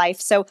of your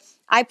life. So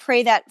I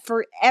pray that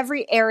for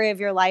every area of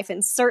your life,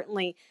 and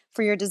certainly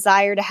for your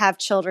desire to have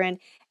children,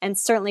 and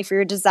certainly for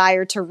your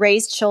desire to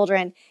raise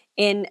children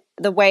in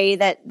the way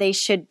that they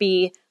should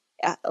be,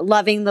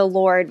 loving the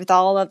Lord with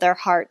all of their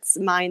hearts,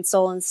 mind,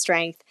 soul, and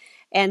strength.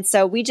 And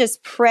so we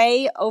just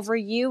pray over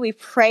you. We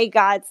pray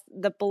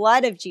the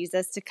blood of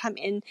Jesus to come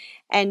in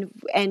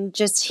and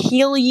just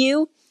heal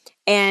you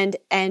and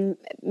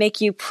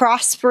make you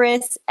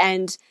prosperous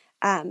and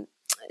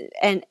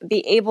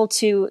be able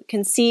to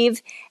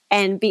conceive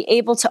and be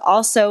able to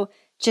also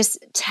just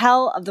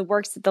tell of the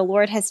works that the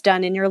Lord has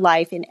done in your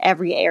life in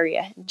every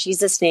area. In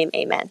Jesus' name,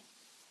 amen.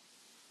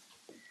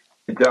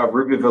 Good job.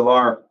 Ruby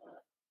Villar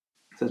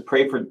says,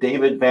 pray for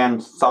David Van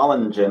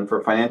Solingen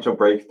for financial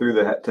breakthrough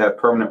to have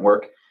permanent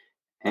work.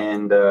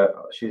 And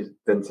she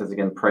then says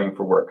again, praying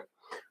for work.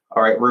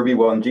 All right, Ruby.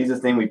 Well, in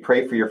Jesus' name, we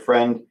pray for your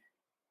friend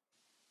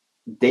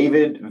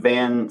David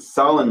Van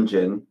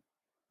Solingen.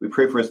 We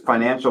pray for his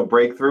financial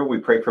breakthrough. We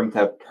pray for him to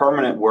have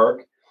permanent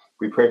work.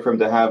 We pray for him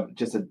to have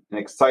just an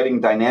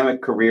exciting,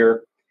 dynamic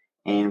career.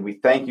 And we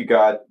thank you,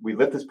 God. We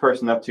lift this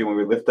person up to you when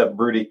we lift up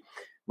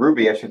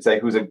Ruby, I should say,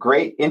 who's a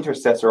great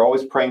intercessor,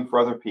 always praying for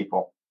other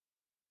people.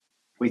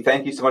 We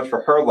thank you so much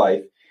for her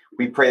life.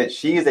 We pray that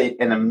she is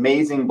an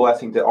amazing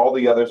blessing to all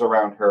the others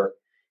around her.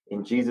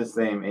 In Jesus'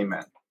 name,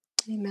 amen.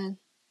 Amen.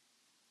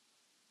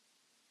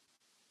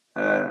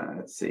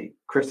 Let's see.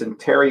 Kristen,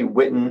 Terry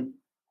Witten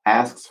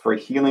asks for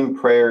healing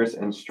prayers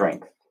and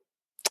strength.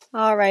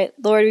 All right,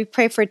 Lord, we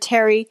pray for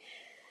Terry.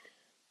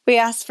 We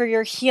ask for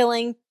your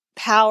healing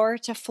power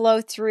to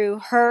flow through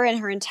her and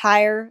her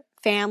entire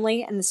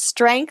family, and the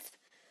strength,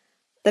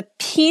 the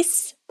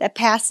peace that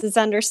passes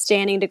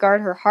understanding to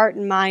guard her heart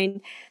and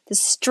mind, the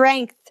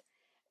strength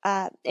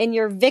in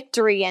your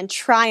victory and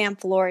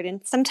triumph, Lord.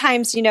 And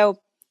sometimes,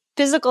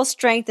 physical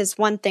strength is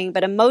one thing,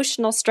 but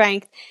emotional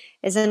strength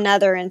is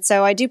another. And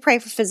so I do pray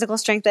for physical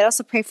strength, but I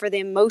also pray for the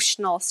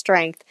emotional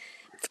strength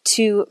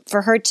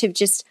for her to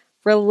just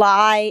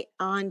rely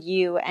on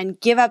you and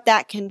give up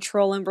that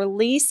control and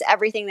release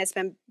everything that's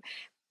been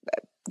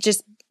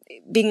just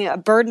being a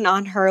burden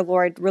on her,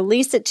 Lord.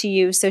 Release it to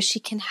you so she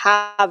can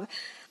have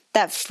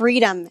that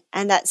freedom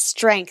and that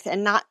strength,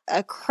 and not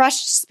a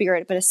crushed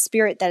spirit, but a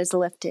spirit that is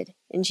lifted.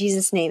 In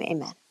Jesus' name,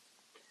 amen.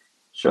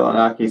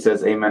 Shalanaki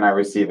says, amen, I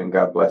receive, and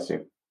God bless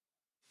you.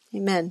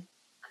 Amen.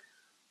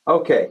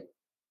 Okay.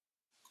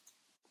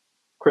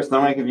 Kristen,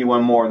 I'm going to give you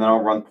one more, and then I'll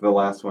run through the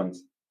last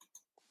ones.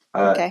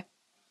 Okay.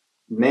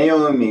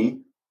 Naomi,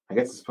 I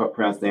guess it's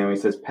pronounced Naomi,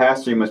 says,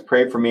 Pastor, you must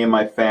pray for me and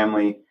my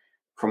family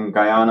from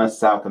Guyana,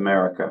 South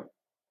America.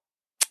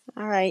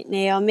 All right,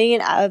 Naomi,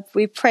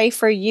 we pray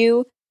for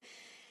you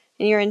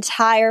and your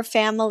entire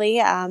family.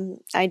 I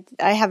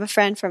have a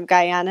friend from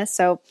Guyana,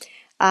 so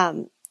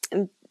I'm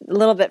a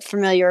little bit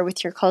familiar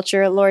with your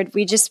culture. Lord,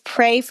 we just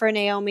pray for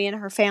Naomi and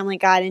her family,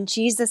 God, in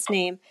Jesus'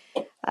 name.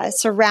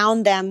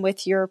 Surround them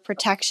with your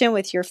protection,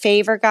 with your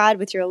favor, God,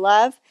 with your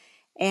love,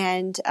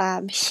 and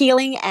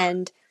healing,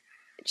 and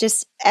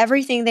just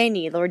everything they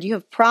need. Lord, you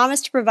have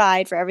promised to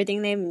provide for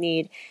everything they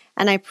need,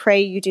 and I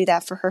pray you do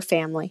that for her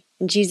family.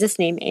 In Jesus'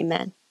 name,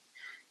 amen.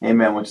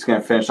 Amen. We're just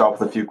going to finish off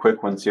with a few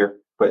quick ones here,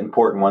 but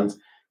important ones.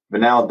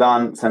 Vanal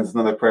Don sends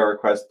another prayer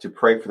request to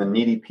pray for the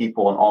needy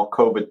people and all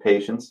COVID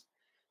patients.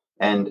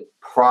 And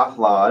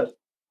Prahlad,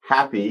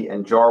 Happy,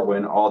 and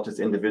Jarwin all just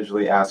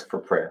individually ask for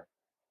prayer.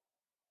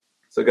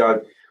 So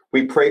God,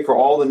 we pray for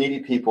all the needy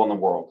people in the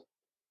world.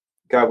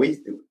 God,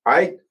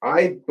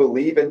 I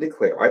believe and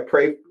declare, I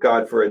pray,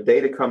 God, for a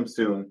day to come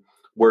soon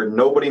where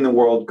nobody in the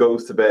world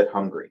goes to bed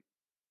hungry.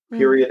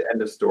 Period.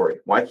 End of story.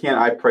 Why can't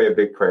I pray a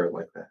big prayer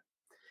like that?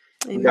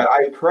 God,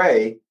 I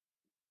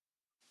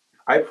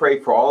pray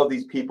for all of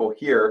these people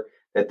here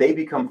that they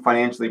become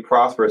financially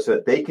prosperous so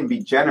that they can be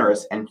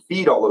generous and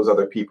feed all those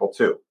other people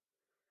too.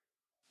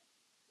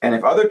 And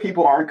if other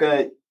people aren't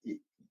going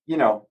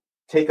to,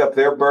 take up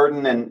their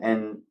burden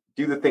and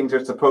do the things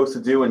they're supposed to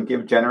do and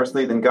give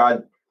generously, then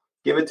God,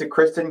 give it to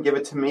Kristen, give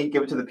it to me,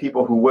 give it to the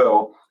people who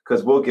will,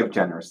 because we'll give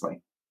generously.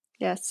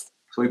 Yes.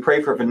 So we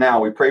pray for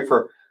Vanal. We pray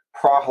for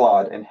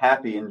Prahlad and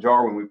Happy and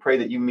Jarwin. We pray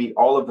that you meet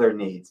all of their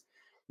needs.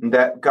 And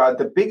that, God,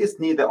 the biggest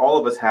need that all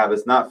of us have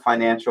is not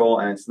financial,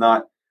 and it's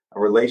not a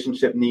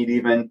relationship need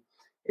even.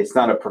 It's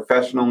not a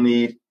professional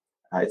need.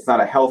 It's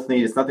not a health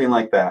need. It's nothing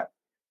like that.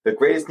 The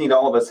greatest need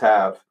all of us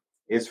have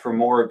is for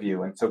more of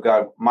you. And so,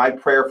 God, my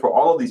prayer for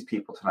all of these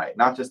people tonight,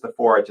 not just the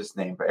four I just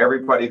named, but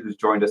everybody who's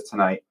joined us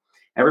tonight,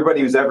 everybody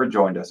who's ever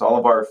joined us, all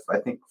of our, I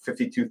think,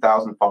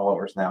 52,000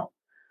 followers now,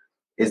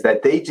 is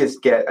that they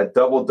just get a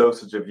double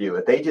dosage of you,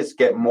 that they just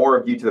get more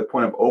of you to the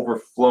point of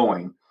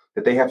overflowing,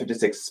 that they have to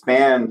just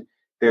expand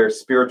their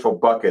spiritual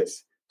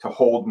buckets to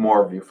hold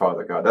more of you,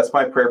 Father God. That's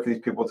my prayer for these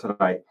people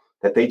tonight,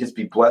 that they just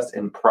be blessed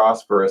and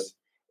prosperous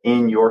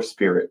in your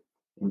spirit.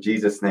 In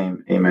Jesus'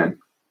 name, amen.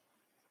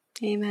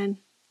 Amen.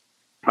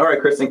 All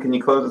right, Kristen, can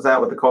you close us out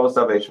with the call to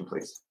salvation,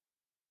 please?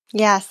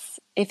 Yes.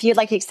 If you'd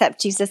like to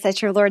accept Jesus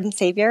as your Lord and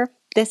Savior,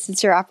 this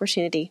is your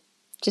opportunity.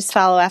 Just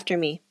follow after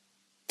me.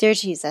 Dear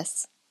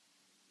Jesus,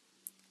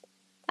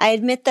 I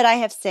admit that I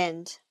have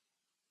sinned.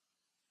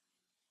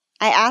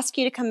 I ask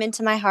you to come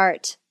into my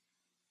heart.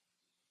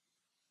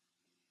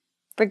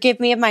 Forgive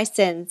me of my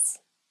sins.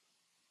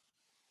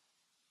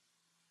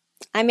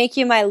 I make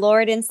you my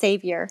Lord and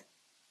Savior.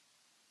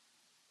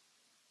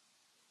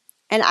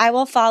 And I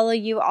will follow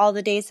you all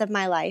the days of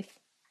my life.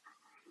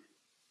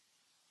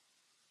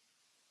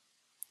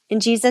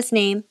 In Jesus'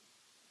 name,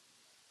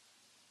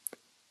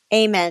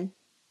 amen.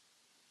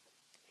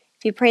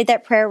 If you prayed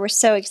that prayer, we're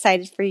so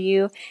excited for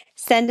you.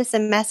 Send us a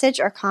message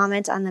or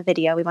comment on the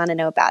video. We want to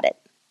know about it.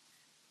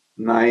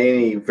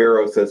 Naini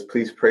Vero says,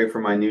 please pray for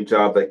my new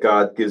job that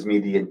God gives me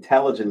the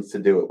intelligence to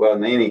do it. Well,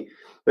 Naini,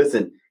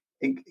 listen,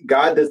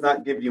 God does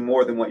not give you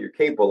more than what you're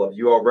capable of.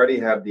 You already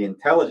have the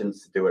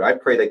intelligence to do it. I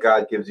pray that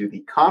God gives you the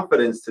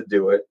confidence to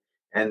do it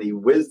and the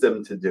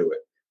wisdom to do it.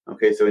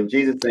 Okay, so in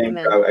Jesus' name,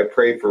 I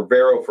pray for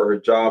Vero for her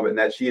job, and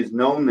that she is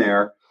known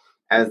there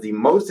as the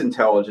most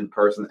intelligent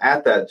person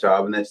at that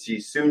job, and that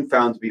she's soon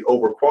found to be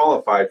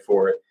overqualified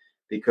for it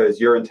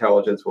because your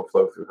intelligence will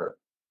flow through her.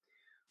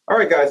 All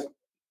right, guys.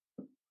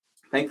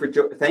 Thank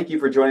you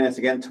for joining us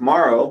again.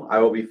 Tomorrow, I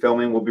will be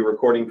filming. We'll be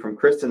recording from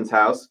Kristen's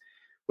house,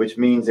 which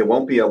means it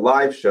won't be a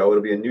live show.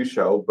 It'll be a new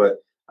show,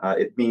 but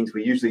it means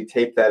we usually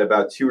tape that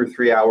about 2 or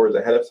 3 hours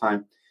ahead of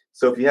time.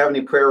 So if you have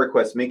any prayer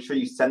requests, make sure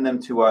you send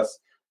them to us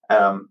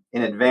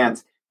in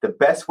advance. The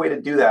best way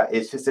to do that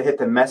is just to hit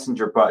the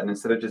messenger button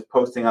instead of just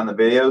posting on the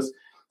videos.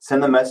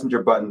 Send the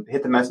messenger button,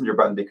 hit the messenger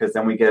button, because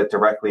then we get it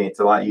directly. It's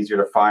a lot easier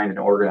to find and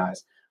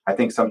organize. I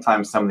think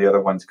sometimes some of the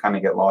other ones kind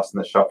of get lost in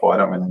the shuffle. I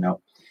don't really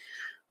know.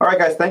 All right,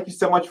 guys, thank you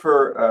so much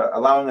for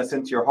allowing us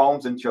into your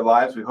homes, into your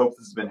lives. We hope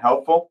this has been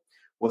helpful.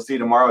 We'll see you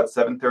tomorrow at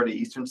 7:30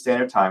 Eastern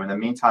Standard Time. In the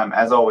meantime,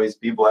 as always,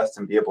 be blessed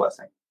and be a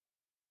blessing.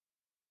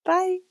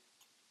 Bye.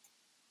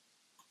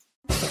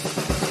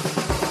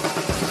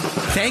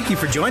 Thank you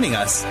for joining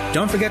us.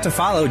 Don't forget to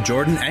follow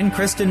Jordan and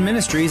Kristen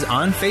Ministries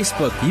on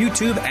Facebook,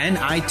 YouTube, and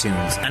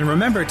iTunes. And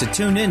remember to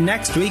tune in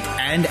next week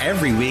and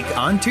every week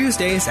on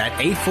Tuesdays at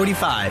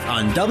 8:45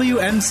 on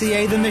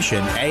WMCA The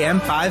Mission, AM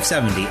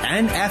 570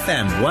 and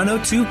FM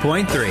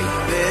 102.3.